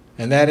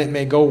and that it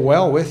may go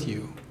well with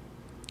you,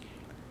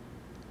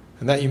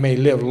 and that you may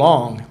live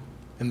long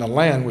in the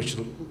land which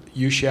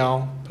you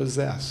shall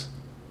possess.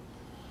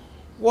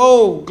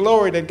 Whoa,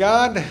 glory to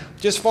God.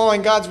 Just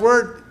following God's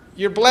word,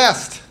 you're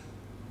blessed.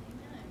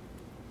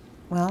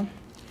 Well,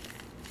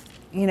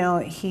 you know,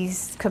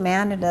 he's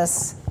commanded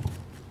us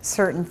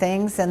certain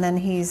things, and then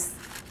he's,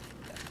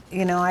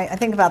 you know, I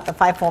think about the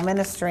fivefold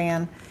ministry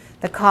and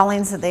the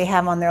callings that they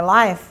have on their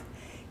life.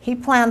 He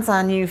plans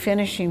on you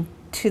finishing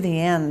to the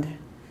end.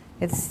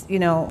 It's, you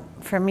know,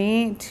 for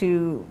me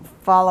to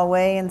fall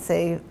away and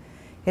say,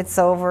 it's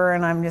over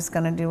and I'm just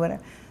going to do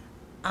whatever.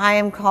 I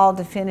am called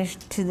to finish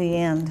to the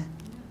end.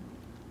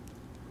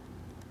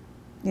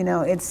 You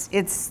know,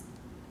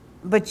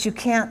 but you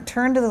can't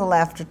turn to the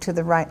left or to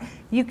the right.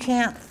 You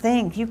can't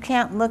think. You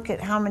can't look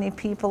at how many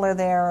people are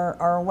there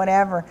or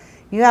whatever.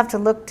 You have to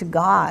look to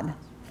God.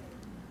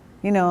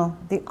 You know,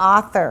 the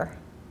author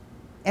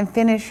and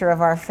finisher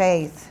of our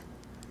faith.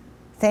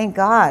 Thank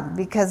God,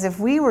 because if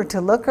we were to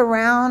look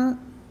around,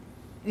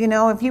 you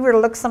know, if you were to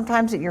look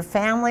sometimes at your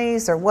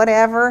families or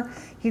whatever,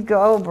 you'd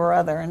go, oh,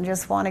 brother, and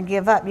just want to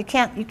give up. You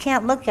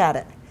can't look at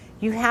it.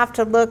 You have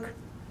to look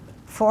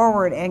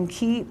forward and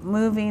keep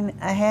moving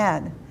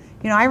ahead.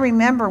 You know, I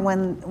remember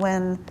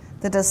when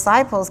the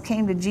disciples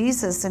came to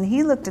Jesus and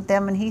he looked at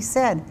them and he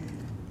said,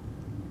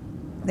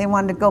 they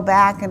wanted to go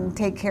back and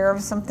take care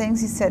of some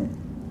things. He said,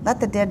 let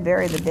the dead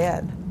bury the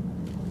dead.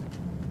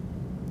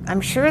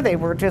 I'm sure they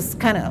were just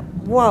kind of,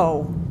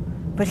 whoa.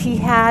 But he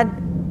had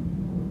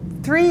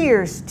 3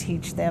 years to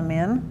teach them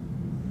in.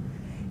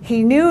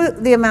 He knew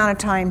the amount of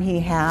time he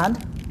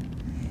had.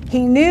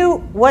 He knew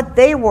what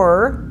they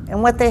were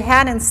and what they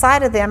had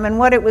inside of them and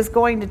what it was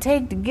going to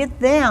take to get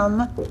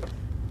them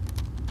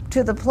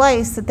to the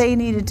place that they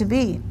needed to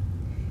be.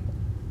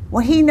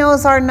 Well, he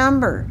knows our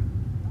number,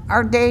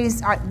 our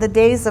days, the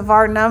days of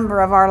our number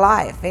of our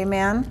life.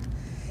 Amen.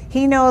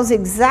 He knows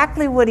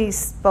exactly what he's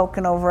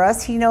spoken over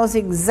us. He knows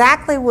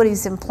exactly what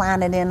he's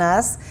implanted in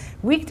us.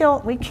 We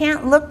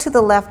can't look to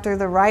the left or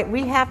the right.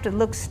 We have to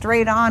look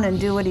straight on and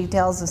do what he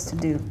tells us to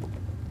do.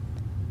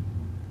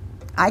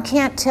 I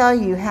can't tell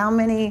you how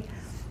many,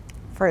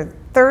 for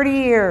 30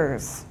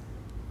 years,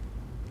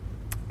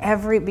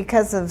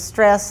 because of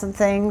stress and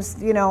things,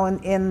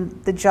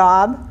 in the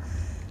job,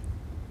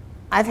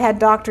 I've had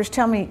doctors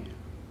tell me,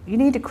 you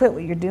need to quit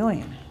what you're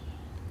doing.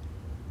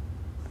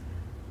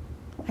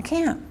 I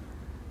can't.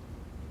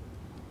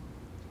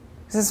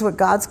 This is what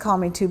God's called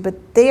me to,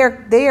 but they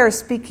are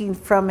speaking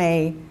from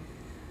a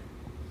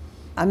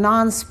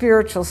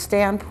non-spiritual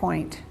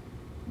standpoint.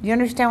 Do you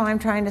understand what I'm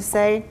trying to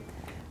say?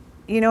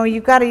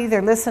 You've got to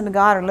either listen to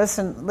God or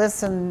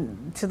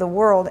listen to the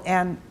world,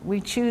 and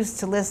we choose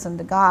to listen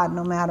to God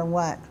no matter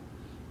what.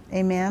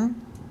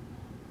 Amen?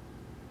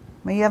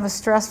 Well, you have a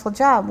stressful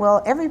job.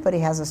 Well, everybody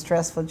has a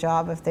stressful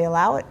job if they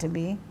allow it to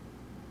be.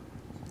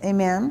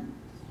 Amen?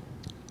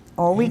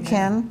 Or we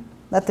can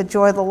let the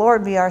joy of the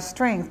Lord be our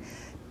strength.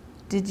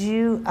 Did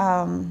you,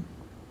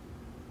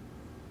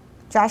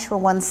 Joshua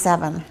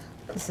 1:7.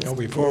 No,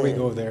 before we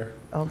go there.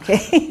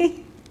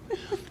 Okay.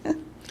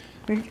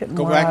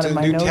 Go back to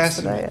the New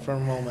Testament for a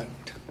moment.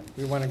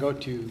 We want to go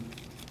to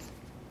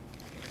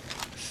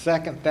 2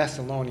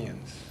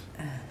 Thessalonians.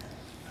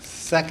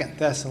 2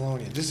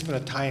 Thessalonians. This is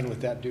going to tie in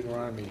with that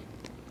Deuteronomy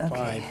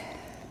 5,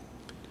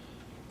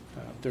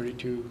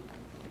 32,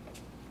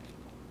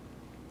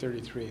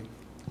 33.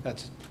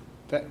 That's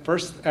that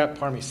first. 2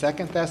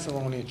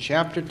 Thessalonians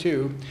chapter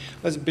 2.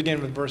 Let's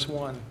begin with verse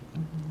 1.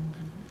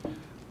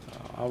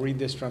 I'll read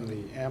this from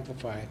the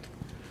Amplified.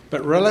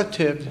 But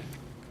relative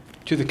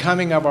to the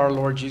coming of our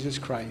Lord Jesus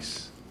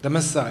Christ, the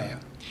Messiah,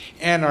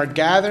 and our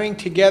gathering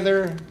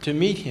together to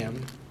meet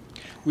him,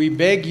 we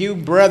beg you,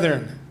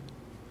 brethren,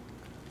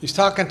 he's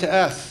talking to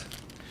us,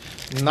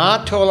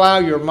 not to allow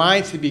your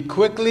minds to be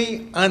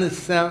quickly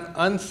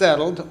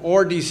unsettled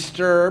or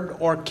disturbed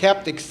or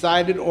kept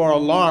excited or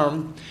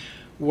alarmed,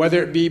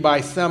 whether it be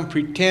by some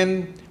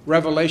pretend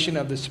revelation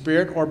of the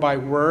Spirit or by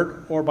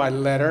word or by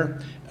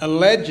letter,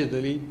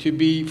 allegedly to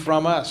be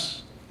from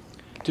us.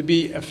 To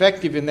be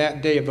effective in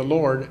that day of the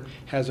Lord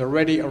has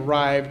already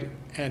arrived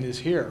and is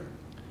here.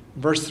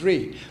 Verse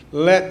 3,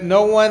 let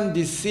no one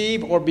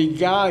deceive or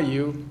beguile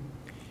you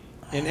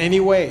in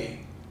any way,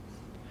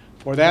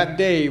 for that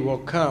day will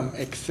come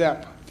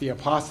except the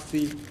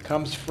apostasy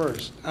comes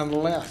first,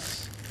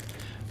 unless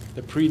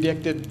the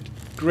predicted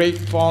great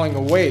falling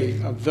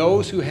away of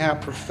those who have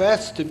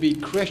professed to be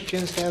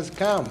Christians has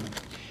come,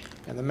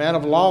 and the man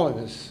of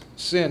lawlessness,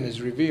 sin,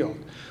 is revealed,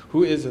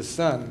 who is a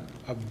son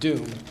of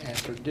doom and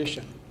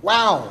perdition.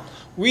 Wow,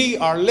 we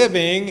are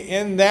living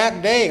in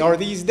that day, or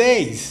these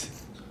days.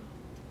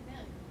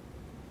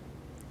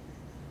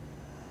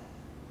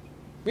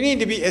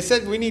 It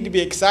said we need to be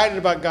excited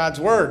about God's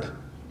word.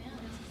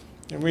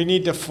 And we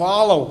need to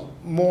follow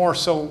more,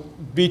 so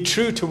be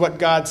true to what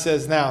God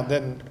says now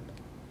than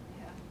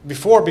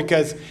before,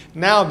 because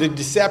now the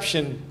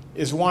deception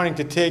is wanting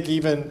to take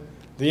even,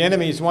 the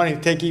enemy is wanting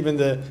to take even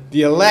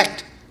the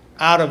elect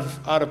out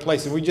of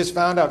place. And we just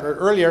found out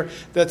earlier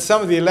that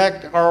some of the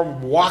elect are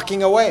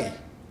walking away.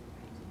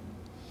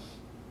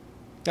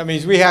 That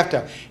means we have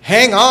to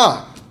hang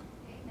on.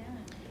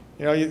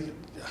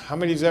 How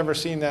many has ever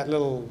seen that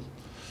little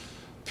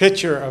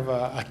picture of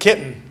a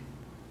kitten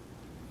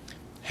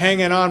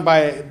hanging on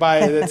by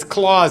its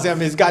claws? I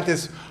mean, it's got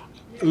this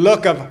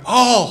look of,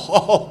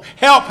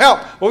 help.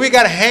 Well, we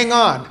got to hang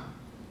on.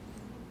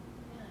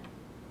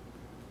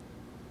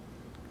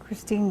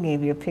 Christine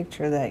gave you a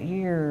picture of that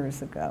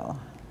years ago.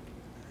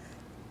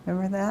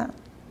 Remember that?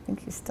 I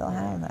think you still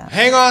have that.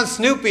 Hang on,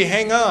 Snoopy,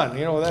 hang on.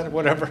 That,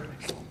 whatever.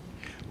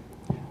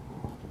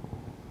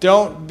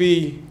 Don't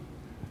be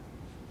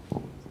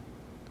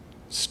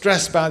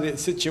stressed by the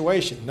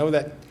situation. Know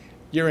that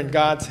you're in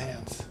God's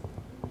hands.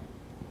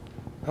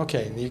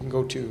 Okay, you can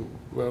go to,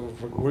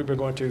 we've been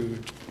going to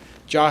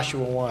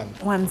Joshua 1.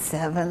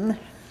 1:7.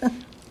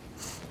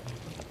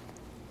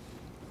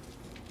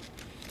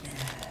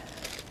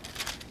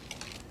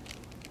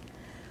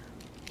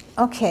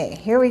 Okay,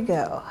 here we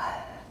go.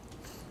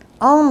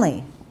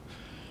 Only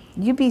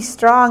you be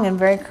strong and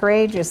very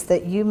courageous,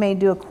 that you may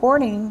do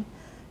according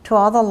to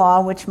all the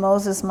law which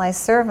Moses my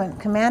servant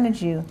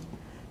commanded you.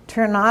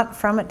 Turn not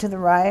from it to the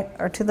right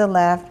or to the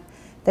left,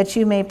 that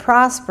you may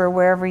prosper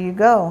wherever you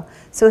go.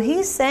 So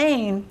he's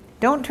saying,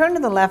 don't turn to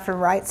the left or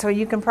right so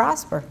you can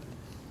prosper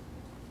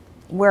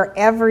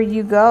wherever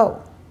you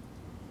go.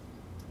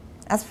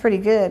 That's pretty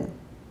good.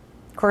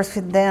 Of course,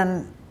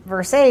 then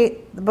verse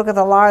 8, the book of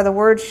the law of the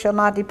words shall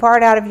not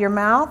depart out of your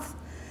mouth,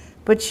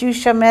 but you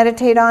shall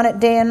meditate on it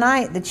day and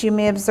night, that you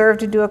may observe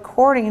to do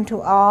according to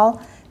all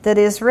that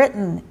is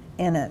written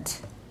in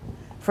it.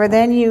 For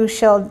then you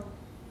shall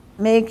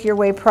make your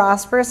way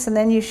prosperous, and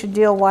then you should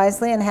deal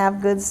wisely and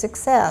have good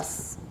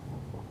success.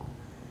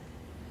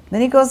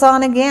 Then he goes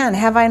on again,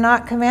 have I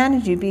not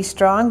commanded you, be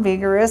strong,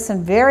 vigorous,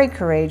 and very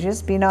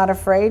courageous, be not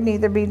afraid,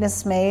 neither be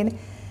dismayed,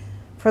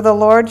 for the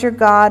Lord your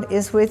God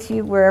is with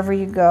you wherever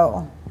you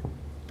go.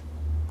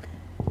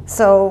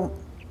 So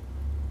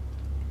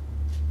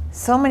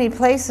many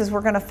places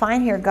we're going to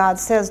find here, God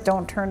says,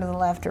 don't turn to the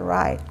left or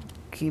right.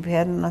 Keep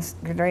heading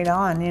straight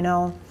on, you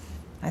know.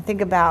 I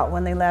think about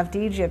when they left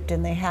Egypt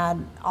and they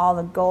had all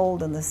the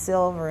gold and the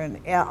silver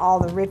and all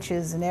the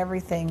riches and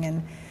everything.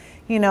 And,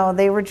 you know,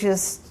 they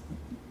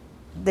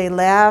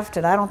left,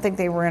 and I don't think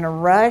they were in a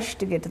rush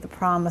to get to the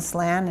promised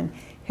land. And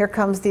here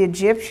comes the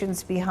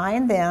Egyptians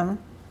behind them.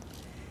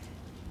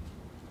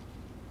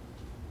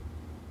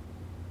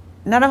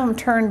 None of them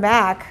turned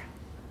back.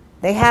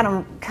 They had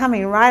them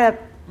coming right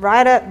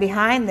up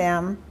behind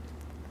them.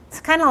 It's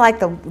kind of like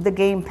the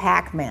game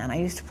Pac-Man. I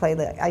used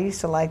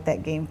to like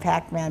that game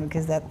Pac-Man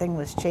because that thing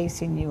was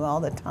chasing you all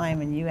the time,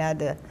 and you had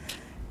to.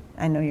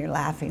 I know you're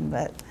laughing,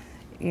 but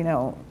you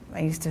know, I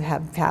used to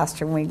have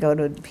Pastor when we go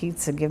to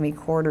pizza give me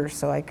quarters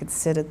so I could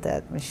sit at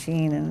that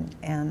machine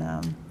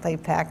and play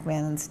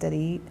Pac-Man instead of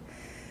eat.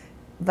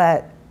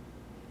 But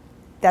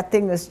that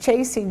thing was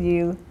chasing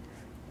you,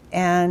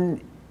 and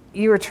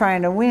you were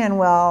trying to win.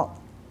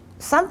 Well,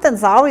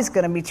 something's always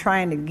going to be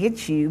trying to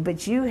get you,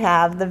 but you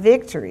have the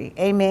victory.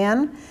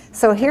 Amen?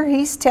 So here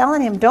he's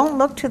telling him, don't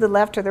look to the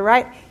left or the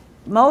right.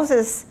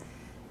 Moses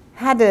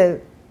had to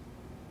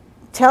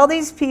tell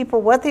these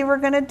people what they were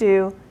going to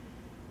do,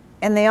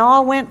 and they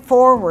all went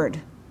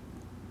forward.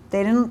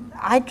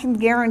 I can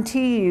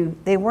guarantee you,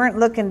 they weren't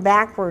looking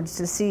backwards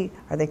to see,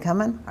 are they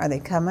coming? Are they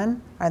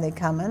coming? Are they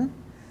coming?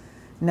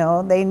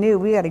 No, they knew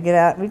we got to get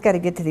out. We've got to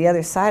get to the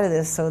other side of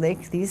this so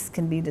these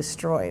can be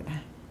destroyed.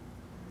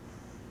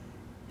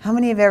 How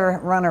many have ever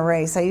run a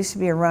race? I used to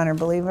be a runner,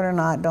 believe it or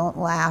not. Don't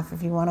laugh.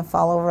 If you want to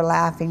fall over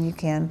laughing, you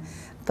can.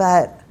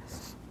 But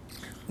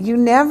you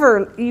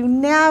never,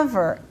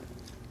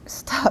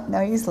 stop, now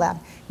he's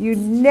laughing. You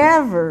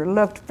never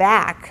looked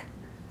back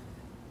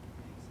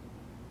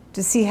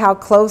to see how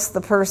close the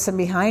person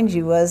behind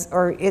you was,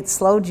 or it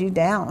slowed you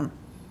down.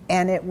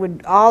 And it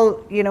would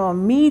all,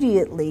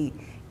 immediately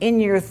in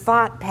your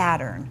thought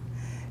pattern,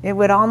 it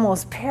would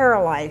almost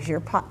paralyze your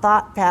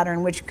thought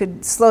pattern, which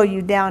could slow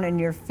you down in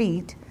your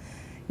feet.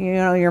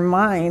 Your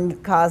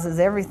mind causes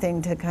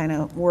everything to kind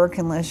of work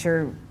unless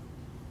you're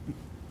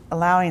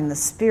allowing the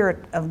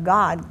Spirit of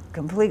God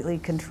completely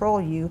control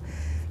you.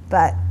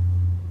 But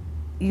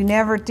you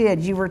never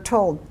did. You were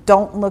told,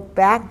 don't look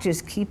back,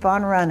 just keep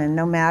on running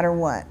no matter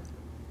what.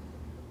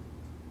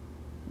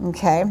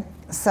 Okay,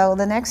 so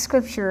the next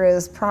scripture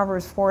is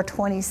Proverbs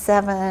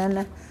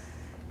 4:27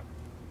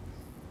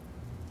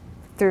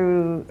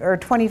 through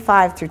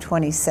 25 through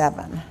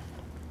 27.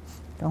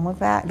 Don't look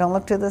back. Don't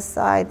look to the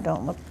side.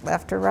 Don't look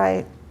left or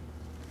right.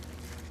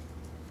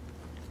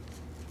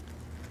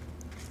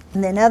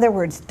 And in other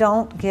words,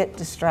 don't get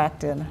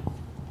distracted.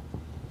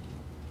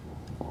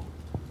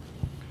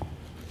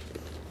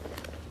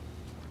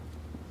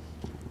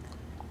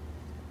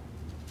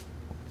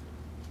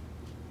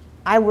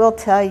 I will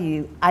tell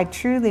you, I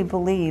truly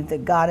believe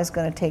that God is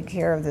going to take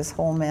care of this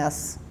whole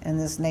mess in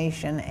this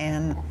nation,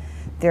 and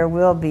there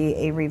will be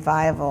a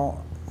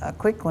revival, a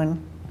quick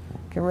one.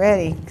 Get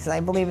ready, because I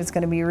believe it's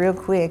going to be a real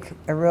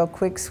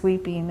quick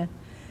sweeping,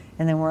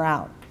 and then we're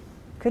out.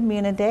 Could be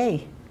in a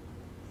day.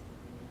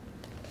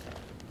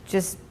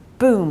 Just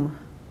boom.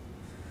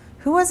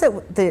 Who was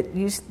it that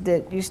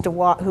used to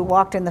walk? Who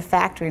walked in the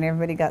factory and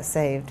everybody got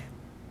saved?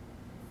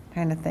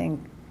 Kind of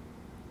thing.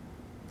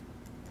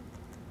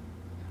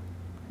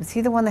 Was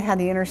he the one that had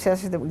the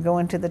intercessor that would go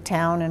into the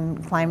town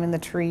and climb in the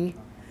tree,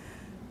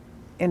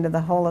 into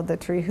the hole of the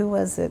tree? Who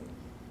was it?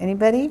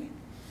 Anybody?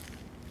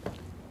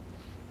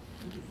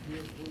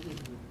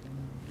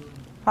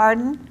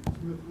 Pardon?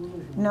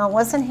 No, it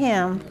wasn't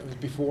him. It was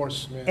before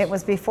Smith. It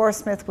was before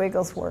Smith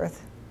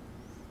Wigglesworth.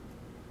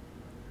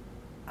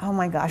 Oh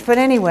my gosh. But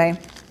anyway,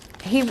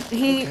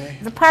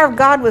 the power of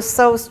God was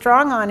so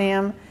strong on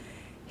him,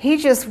 he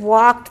just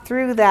walked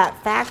through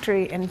that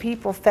factory and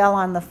people fell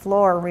on the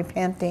floor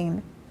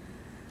repenting.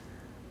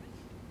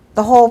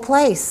 The whole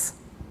place.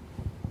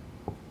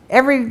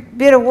 Every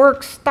bit of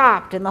work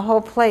stopped and the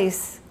whole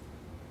place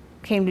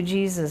came to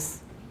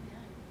Jesus.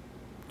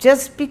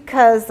 Just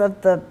because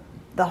of the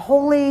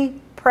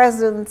holy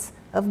presence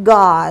of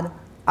God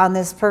on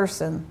this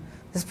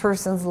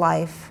person's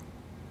life.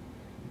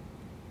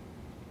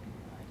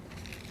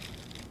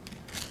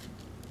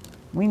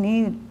 We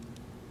need,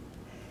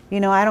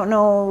 I don't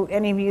know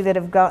any of you that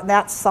have got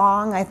that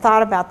song. I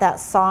thought about that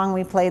song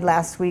we played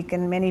last week,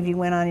 and many of you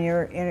went on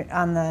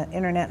the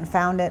internet and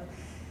found it.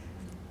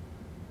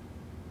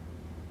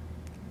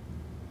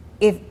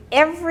 If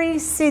every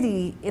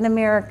city in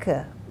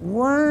America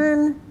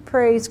one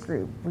praise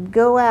group would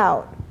go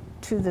out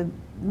to the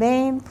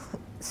main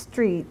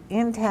street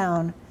in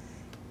town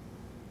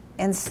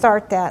and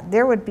start that,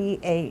 there would be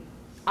a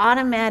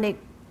automatic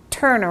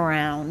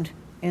turnaround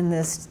in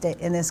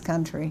this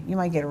country. You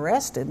might get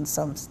arrested in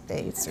some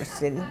states or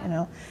cities,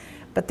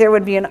 but there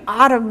would be an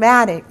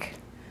automatic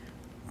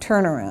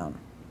turnaround.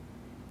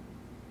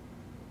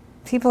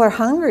 People are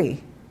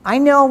hungry. I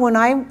know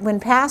when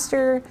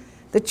Pastor,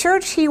 the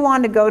church he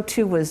wanted to go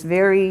to was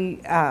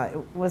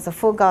was a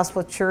full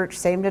gospel church,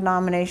 same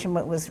denomination,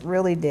 but was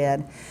really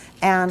dead.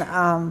 And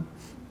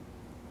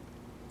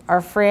our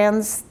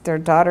friends, their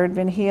daughter had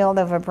been healed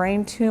of a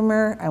brain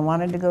tumor. I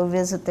wanted to go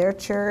visit their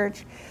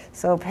church.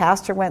 So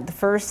Pastor went the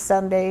first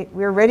Sunday.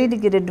 We were ready to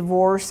get a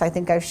divorce. I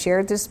think I've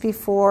shared this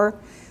before.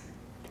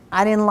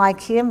 I didn't like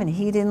him and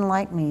he didn't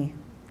like me.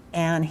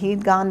 And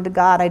he'd gone to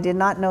God. I did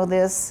not know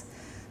this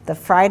the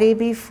Friday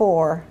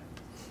before.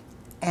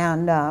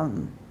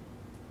 And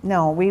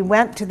we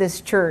went to this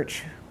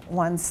church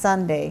one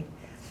Sunday.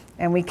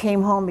 And we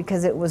came home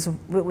because it was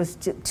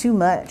too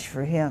much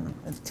for him,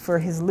 for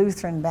his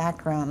Lutheran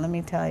background, let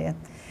me tell you.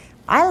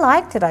 I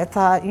liked it. I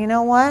thought, you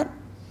know what?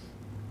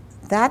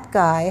 That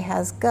guy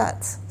has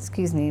guts.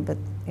 Excuse me, but,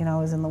 I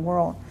was in the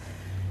world.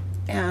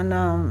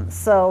 And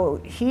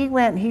so he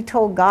went, he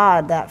told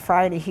God that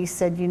Friday, he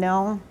said,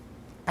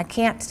 I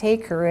can't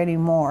take her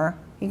anymore.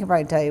 He can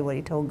probably tell you what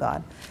he told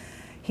God.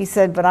 He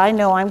said, but I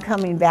know I'm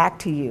coming back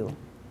to you.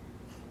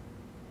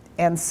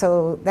 And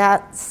so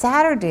that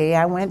Saturday,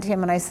 I went to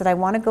him and I said, I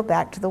want to go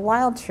back to the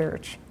Wild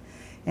Church.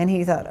 And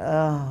he thought,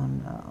 oh,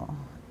 no.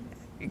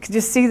 You could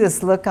just see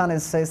this look on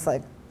his face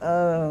like,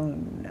 oh,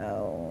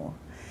 no.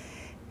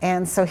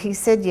 And so he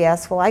said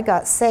yes. Well, I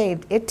got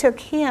saved. It took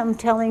him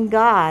telling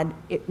God,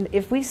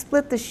 if we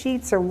split the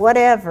sheets or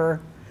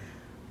whatever,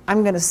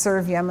 I'm going to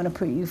serve you. I'm going to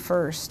put you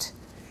first.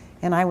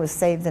 And I was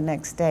saved the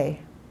next day.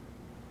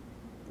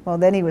 Well,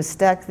 then he was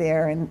stuck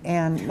there,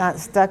 and not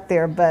stuck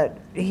there, but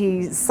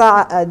he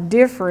saw a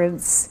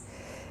difference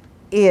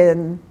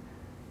in,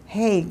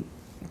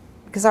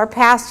 because our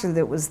pastor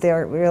that was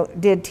there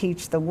did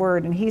teach the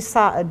Word, and he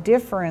saw a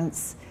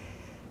difference.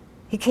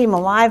 He came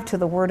alive to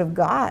the Word of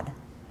God,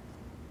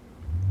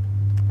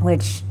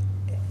 which,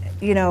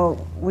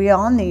 we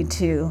all need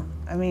to.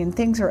 I mean,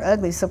 things are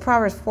ugly. So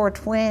Proverbs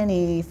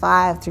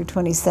 4:25 through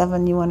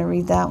 27, you want to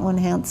read that one,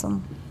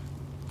 Handsome?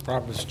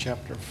 Proverbs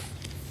chapter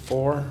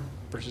 4.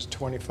 Verses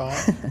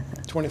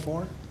 25,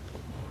 24?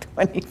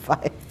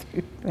 25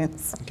 through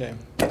 27. Okay.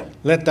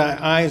 Let thy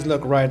eyes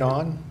look right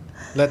on.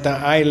 Let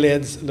thy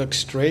eyelids look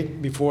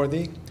straight before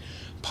thee.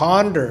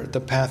 Ponder the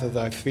path of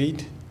thy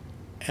feet,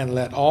 and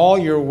let all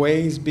your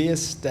ways be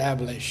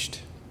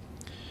established.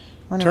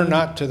 Turn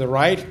not to the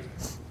right,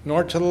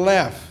 nor to the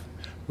left.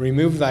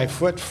 Remove thy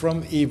foot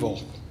from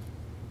evil.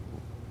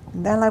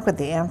 And I like what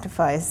the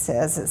Amplified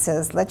says. It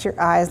says, let your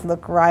eyes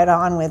look right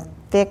on with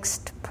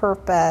fixed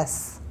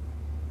purpose.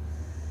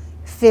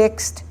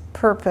 Fixed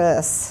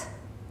purpose.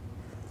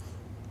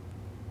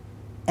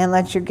 And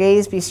let your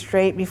gaze be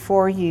straight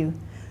before you.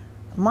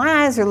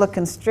 My eyes are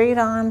looking straight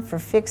on for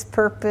fixed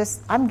purpose.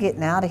 I'm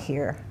getting out of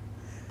here.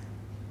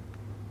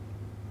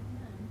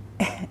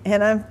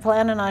 And I'm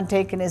planning on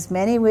taking as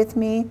many with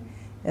me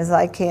as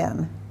I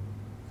can.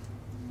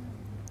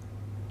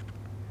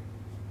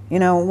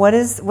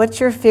 What's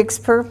your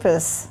fixed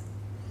purpose?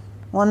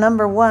 Well,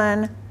 number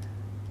one,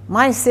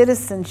 my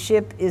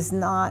citizenship is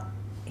not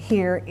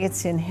here,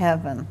 it's in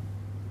heaven.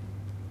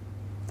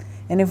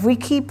 And if we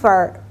keep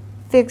our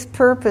fixed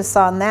purpose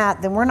on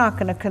that, then we're not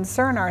going to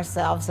concern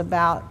ourselves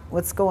about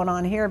what's going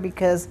on here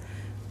because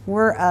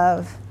we're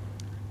of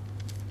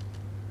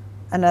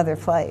another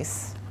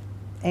place.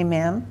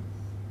 Amen?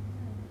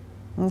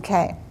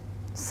 Okay.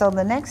 So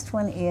the next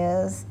one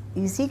is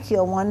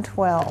Ezekiel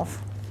 1:12.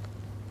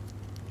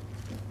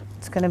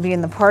 It's going to be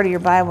in the part of your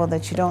Bible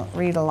that you don't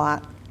read a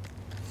lot.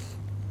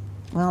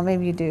 Well,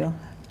 maybe you do.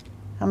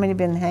 How many have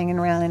been hanging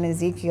around in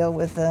Ezekiel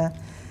with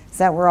is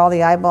that where all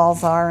the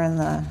eyeballs are is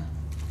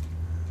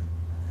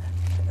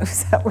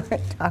that where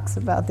it talks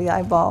about the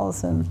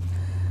eyeballs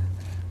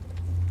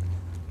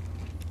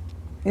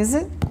is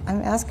it?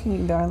 I'm asking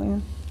you,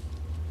 darling.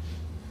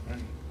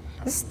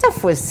 This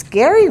stuff was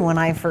scary when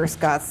I first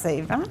got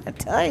saved. I'm going to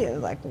tell you,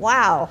 like,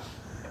 wow.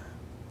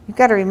 You've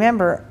got to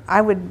remember,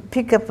 I would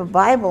pick up a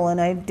Bible and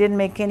it didn't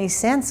make any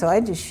sense, so I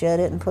just shut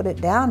it and put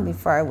it down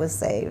before I was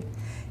saved.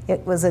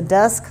 It was a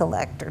dust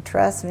collector,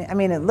 trust me. I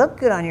mean, it looked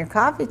good on your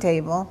coffee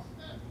table.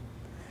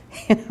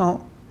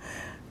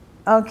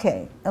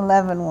 Okay,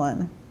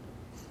 11:1.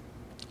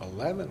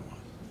 11:1.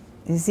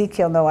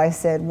 Ezekiel, though, I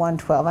said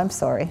 1:12. I'm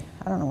sorry.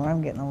 I don't know where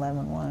I'm getting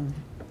 11:1.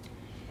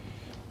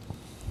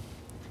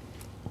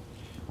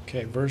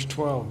 Okay, verse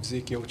 12,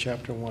 Ezekiel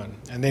chapter 1.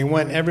 And they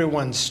went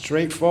everyone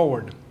straight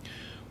forward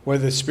where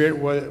the Spirit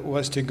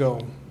was to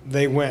go.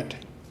 They went,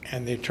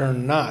 and they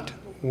turned not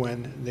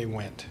when they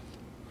went.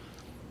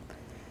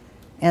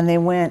 And they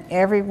went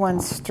everyone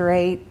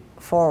straight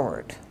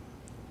forward.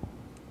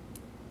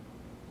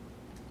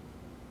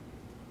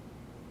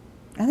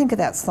 I think of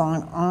that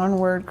song,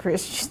 Onward,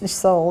 Christian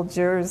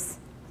Soldiers.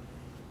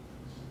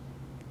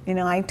 You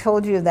know, I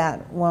told you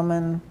that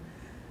woman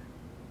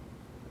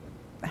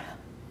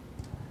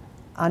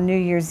on New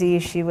Year's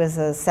Eve, she was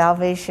a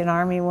Salvation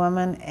Army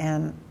woman,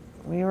 and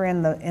we were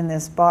in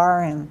this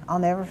bar, and I'll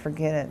never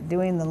forget it,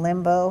 doing the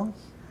limbo.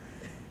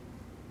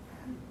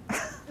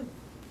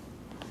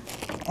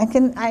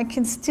 I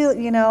can still,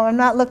 you know, I'm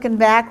not looking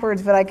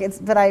backwards, but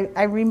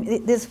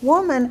this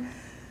woman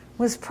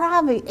was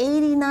probably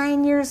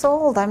 89 years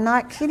old. I'm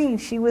not kidding.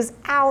 She was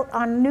out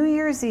on New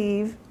Year's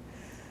Eve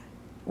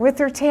with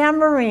her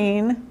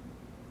tambourine,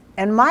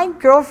 and my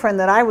girlfriend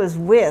that I was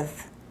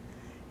with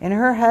and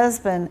her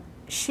husband,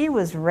 she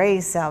was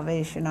raised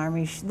Salvation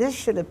Army. This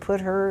should have put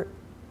her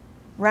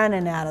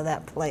running out of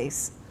that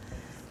place.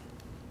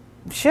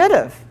 Should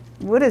have.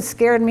 Would have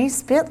scared me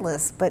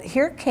spitless. But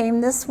here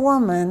came this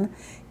woman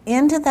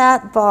into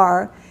that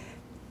bar,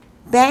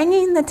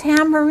 banging the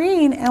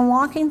tambourine and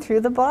walking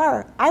through the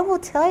bar. I will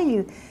tell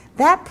you,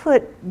 that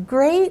put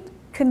great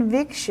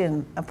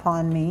conviction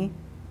upon me.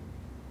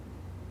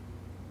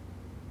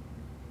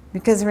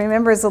 Because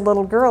remember, as a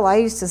little girl, I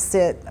used to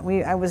sit,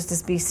 I was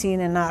just be seen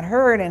and not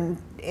heard,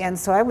 and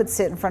so I would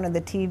sit in front of the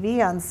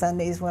TV on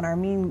Sundays when our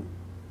mean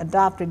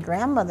adopted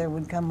grandmother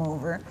would come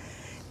over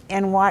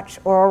and watch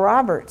Oral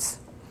Roberts.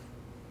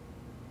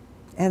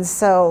 And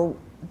so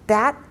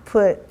that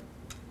put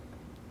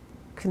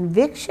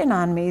conviction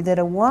on me that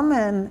a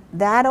woman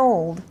that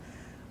old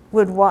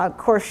would walk. Of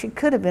course, she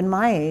could have been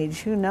my age.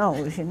 Who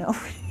knows, you know,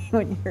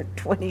 when you're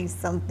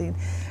 20-something.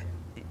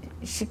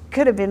 She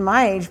could have been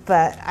my age,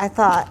 but I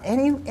thought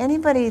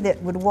anybody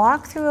that would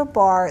walk through a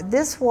bar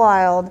this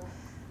wild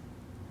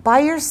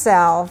by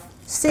yourself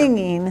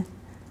singing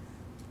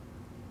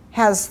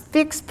has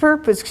fixed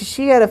purpose, because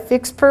she had a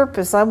fixed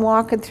purpose. I'm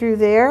walking through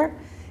there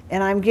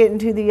and I'm getting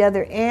to the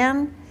other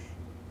end,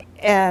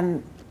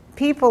 and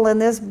people in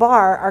this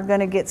bar are going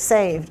to get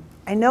saved.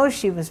 I know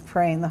she was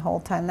praying the whole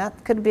time.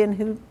 That could have been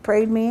who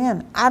prayed me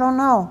in. I don't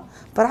know.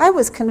 But I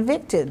was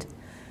convicted.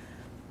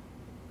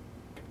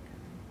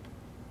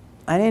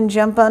 I didn't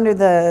jump under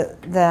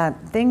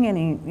that thing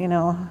any, you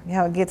know,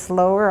 how it gets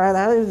lower.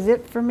 That was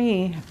it for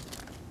me.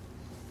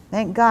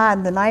 Thank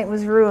God the night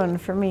was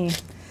ruined for me.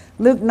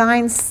 Luke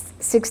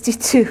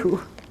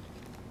 9:62.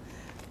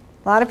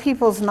 A lot of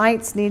people's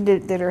nights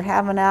that are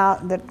having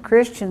out, that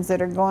Christians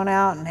that are going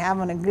out and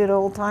having a good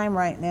old time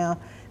right now,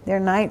 their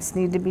nights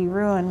need to be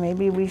ruined.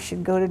 Maybe we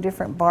should go to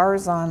different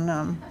bars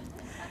on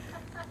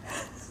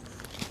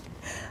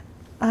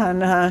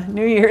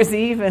New Year's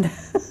Eve and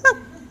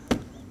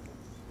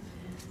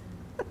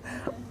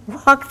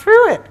walk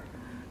through it.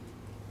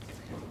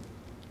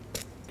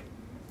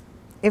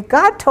 If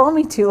God told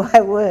me to,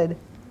 I would.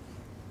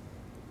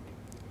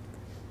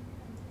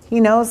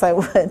 He knows I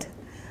would.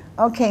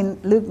 Okay,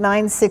 Luke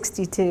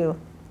 9:62.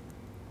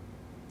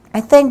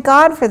 I thank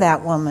God for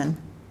that woman.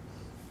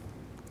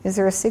 Is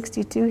there a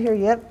 62 here?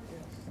 Yep.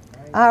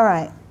 All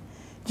right.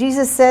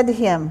 Jesus said to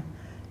him,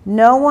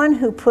 "No one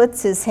who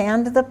puts his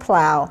hand to the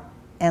plow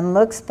and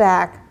looks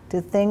back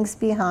to things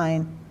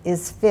behind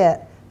is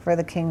fit for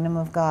the kingdom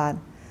of God."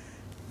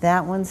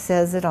 That one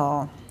says it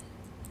all.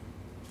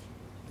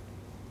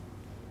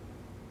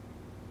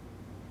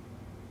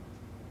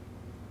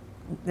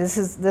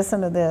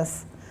 Listen to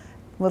this.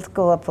 Let's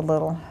go up a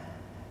little.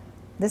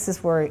 This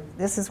is where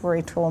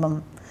he told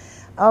him.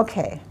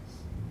 Okay.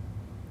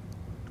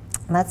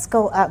 Let's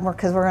go up more,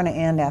 because we're going to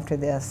end after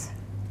this.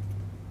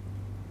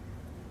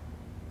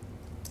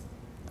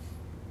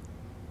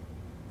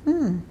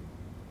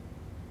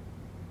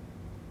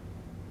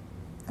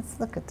 Let's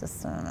look at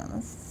this one.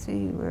 Let's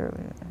see where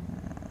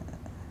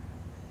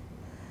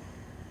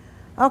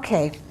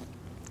okay.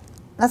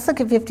 Let's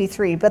look at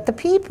 53. But the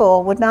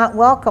people would not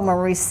welcome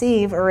or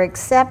receive or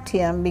accept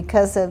him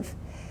because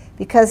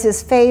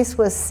his face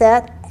was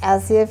set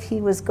as if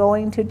he was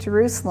going to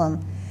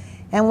Jerusalem.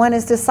 And when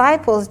his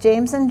disciples,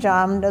 James and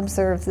John,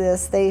 observed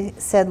this, they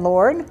said,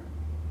 "Lord,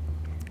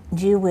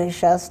 do you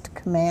wish us to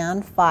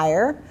command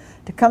fire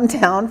to come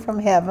down from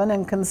heaven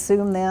and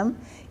consume them,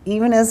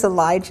 even as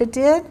Elijah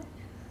did?"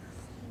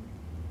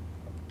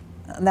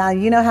 Now,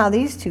 you know how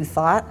these two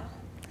thought.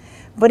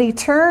 But he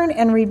turned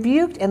and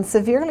rebuked and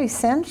severely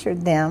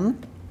censured them.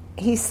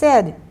 He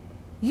said,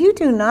 "You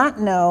do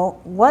not know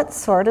what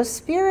sort of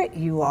spirit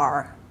you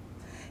are."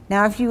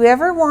 Now, if you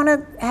ever want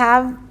to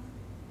have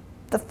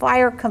the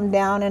fire come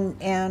down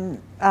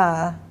and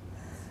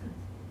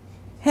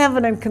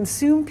heaven and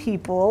consume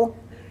people,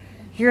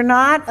 you're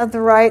not of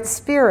the right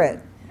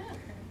spirit.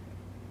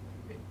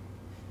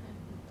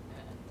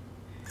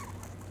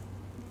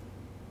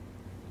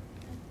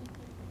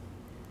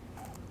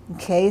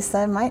 Okay, so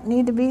there might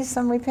need to be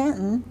some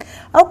repenting.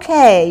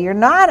 Okay, you're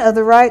not of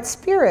the right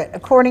spirit,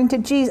 according to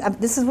Jesus.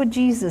 This is what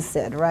Jesus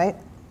said, right?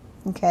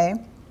 Okay.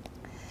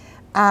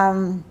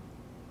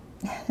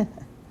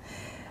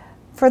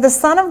 For the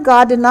Son of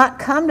God did not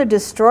come to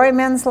destroy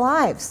men's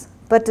lives,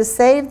 but to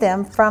save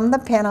them from the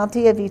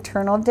penalty of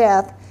eternal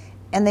death.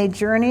 And they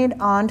journeyed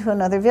on to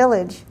another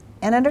village.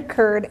 And it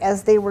occurred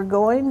as they were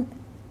going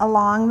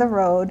along the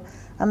road,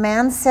 a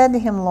man said to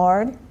him,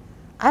 "Lord,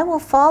 I will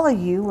follow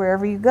you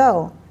wherever you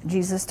go."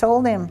 Jesus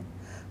told him,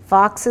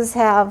 foxes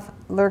have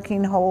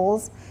lurking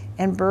holes,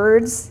 and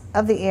birds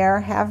of the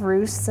air have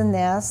roosts and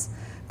nests,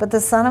 but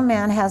the Son of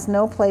Man has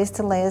no place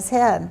to lay his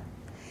head.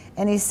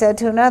 And he said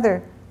to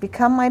another,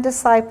 become my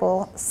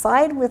disciple,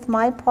 side with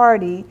my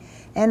party,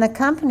 and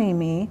accompany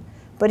me.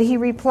 But he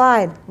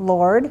replied,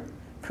 Lord,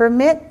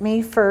 permit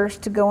me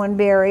first to go and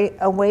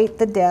await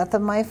the death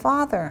of my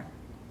Father.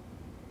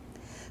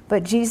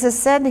 But Jesus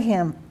said to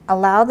him,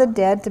 allow the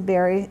dead to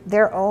bury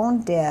their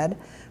own dead,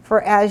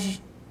 for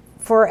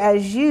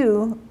as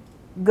you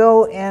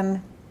go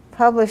and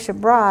publish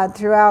abroad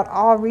throughout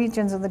all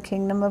regions of the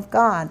kingdom of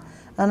God.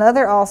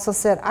 Another also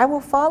said, I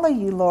will follow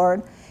you,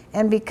 Lord,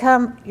 and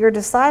become your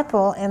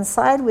disciple and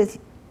side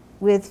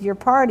with your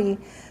party,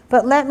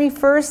 but let me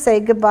first say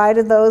goodbye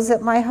to those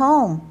at my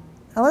home.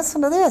 Now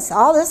listen to this.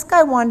 All this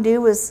guy wanted to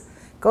do was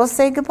go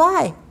say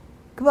goodbye.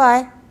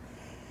 Goodbye.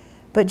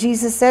 But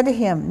Jesus said to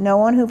him, no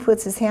one who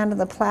puts his hand to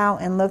the plow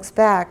and looks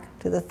back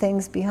to the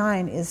things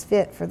behind is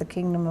fit for the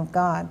kingdom of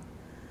God.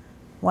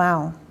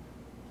 Wow.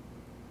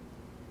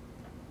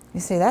 You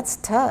say, that's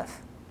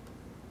tough.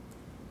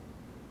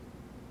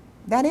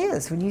 That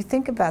is. When you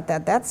think about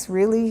that, that's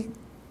really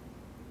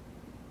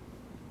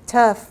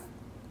tough.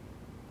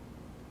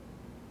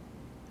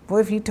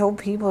 Boy, if you told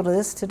people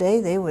this today,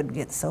 they would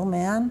get so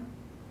mad.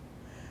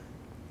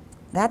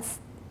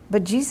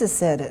 But Jesus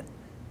said it.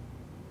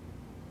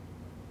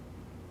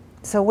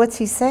 So what's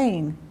he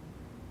saying?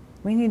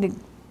 We need to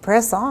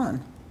press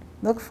on.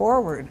 Look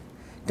forward.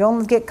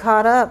 Don't get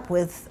caught up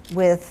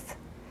with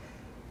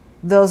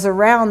those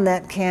around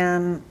that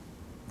can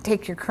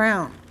take your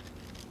crown.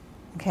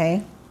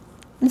 Okay?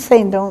 I'm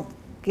saying don't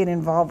get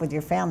involved with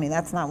your family.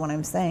 That's not what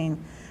I'm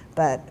saying.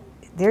 But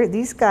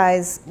these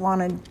guys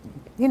wanted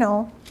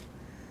to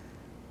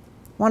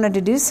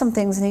do some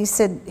things, and he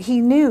said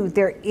he knew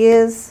there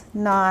is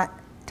not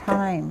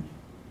time.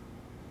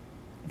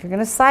 If you're going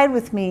to side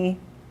with me,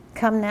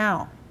 come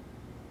now.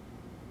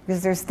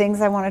 Because there's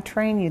things I want to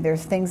train you.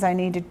 There's things I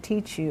need to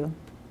teach you.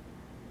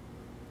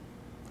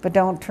 But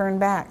don't turn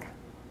back.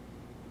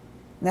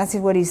 And that's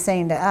what he's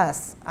saying to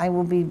us. I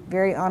will be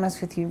very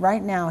honest with you.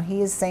 Right now,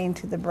 he is saying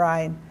to the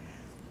bride,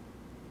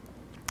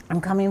 I'm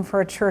coming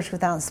for a church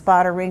without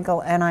spot or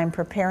wrinkle, and I'm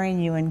preparing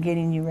you and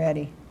getting you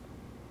ready.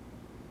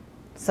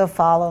 So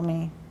follow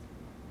me.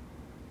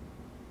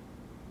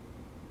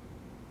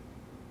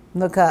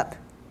 Look up.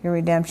 Your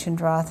redemption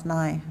draweth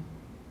nigh.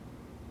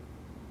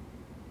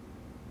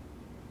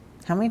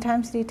 How many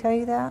times did he tell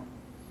you that?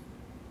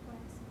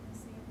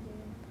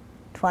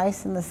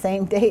 Twice in the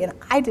same day. And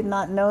I did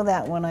not know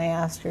that when I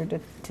asked her to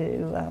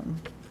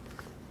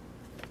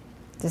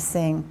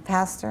sing.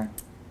 Pastor?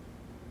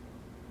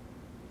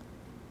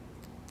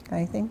 Got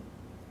anything?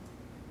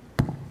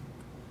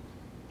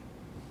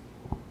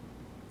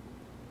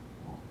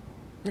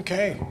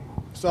 Okay,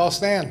 let's all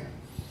stand.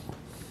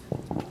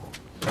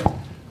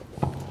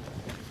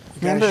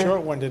 We got a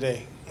short one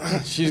today.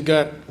 She's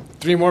got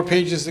 3 more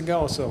pages to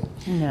go, so.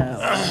 No.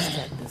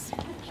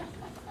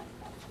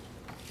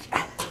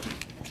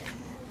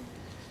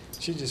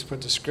 She just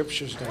put the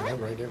scriptures down. I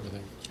write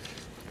everything.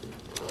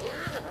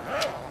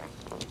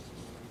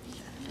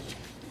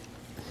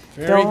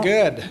 Very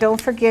good.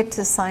 Don't forget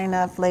to sign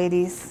up,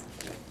 ladies.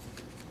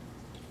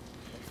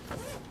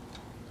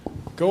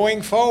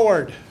 Going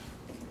forward.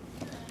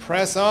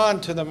 Press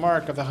on to the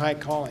mark of the high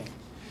calling.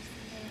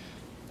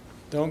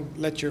 Don't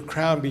let your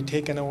crown be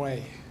taken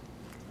away.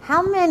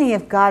 How many,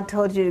 if God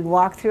told you to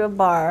walk through a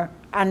bar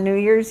on New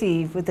Year's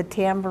Eve with a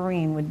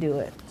tambourine, would do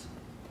it?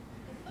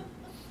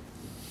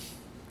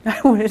 I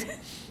would.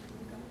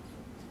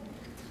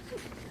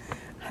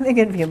 I think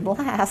it'd be a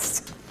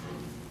blast.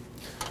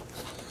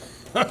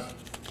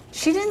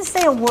 She didn't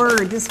say a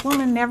word. This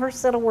woman never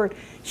said a word.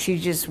 She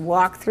just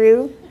walked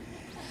through.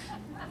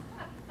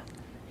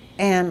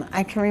 And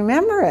I can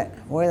remember it.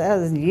 Boy, that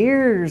was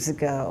years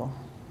ago.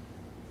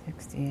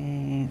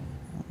 68.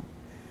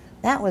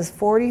 That was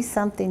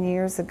 40-something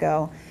years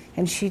ago.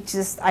 And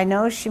I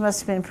know she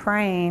must have been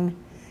praying,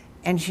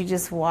 and she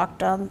just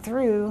walked on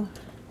through.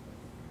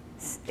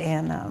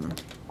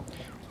 And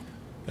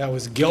that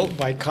was guilt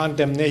by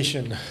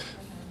condemnation.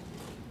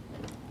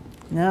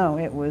 No,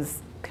 it was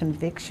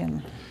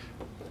conviction.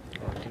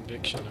 Or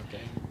conviction,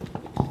 okay.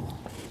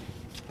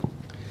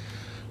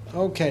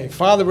 Okay,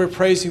 Father, we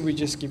praise you. We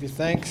just give you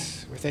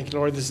thanks. We thank you,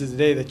 Lord, this is the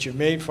day that you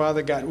made,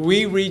 Father God.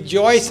 We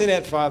rejoice in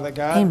it, Father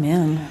God.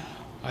 Amen.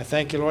 I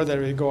thank you, Lord, that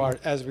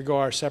as we go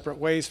our separate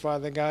ways,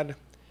 Father God,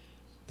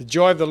 the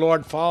joy of the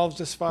Lord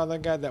follows us, Father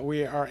God, that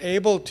we are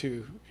able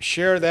to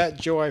share that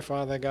joy,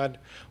 Father God,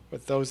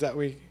 with those that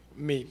we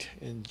meet.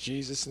 In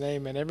Jesus'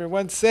 name. And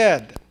everyone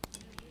said,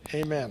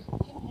 amen.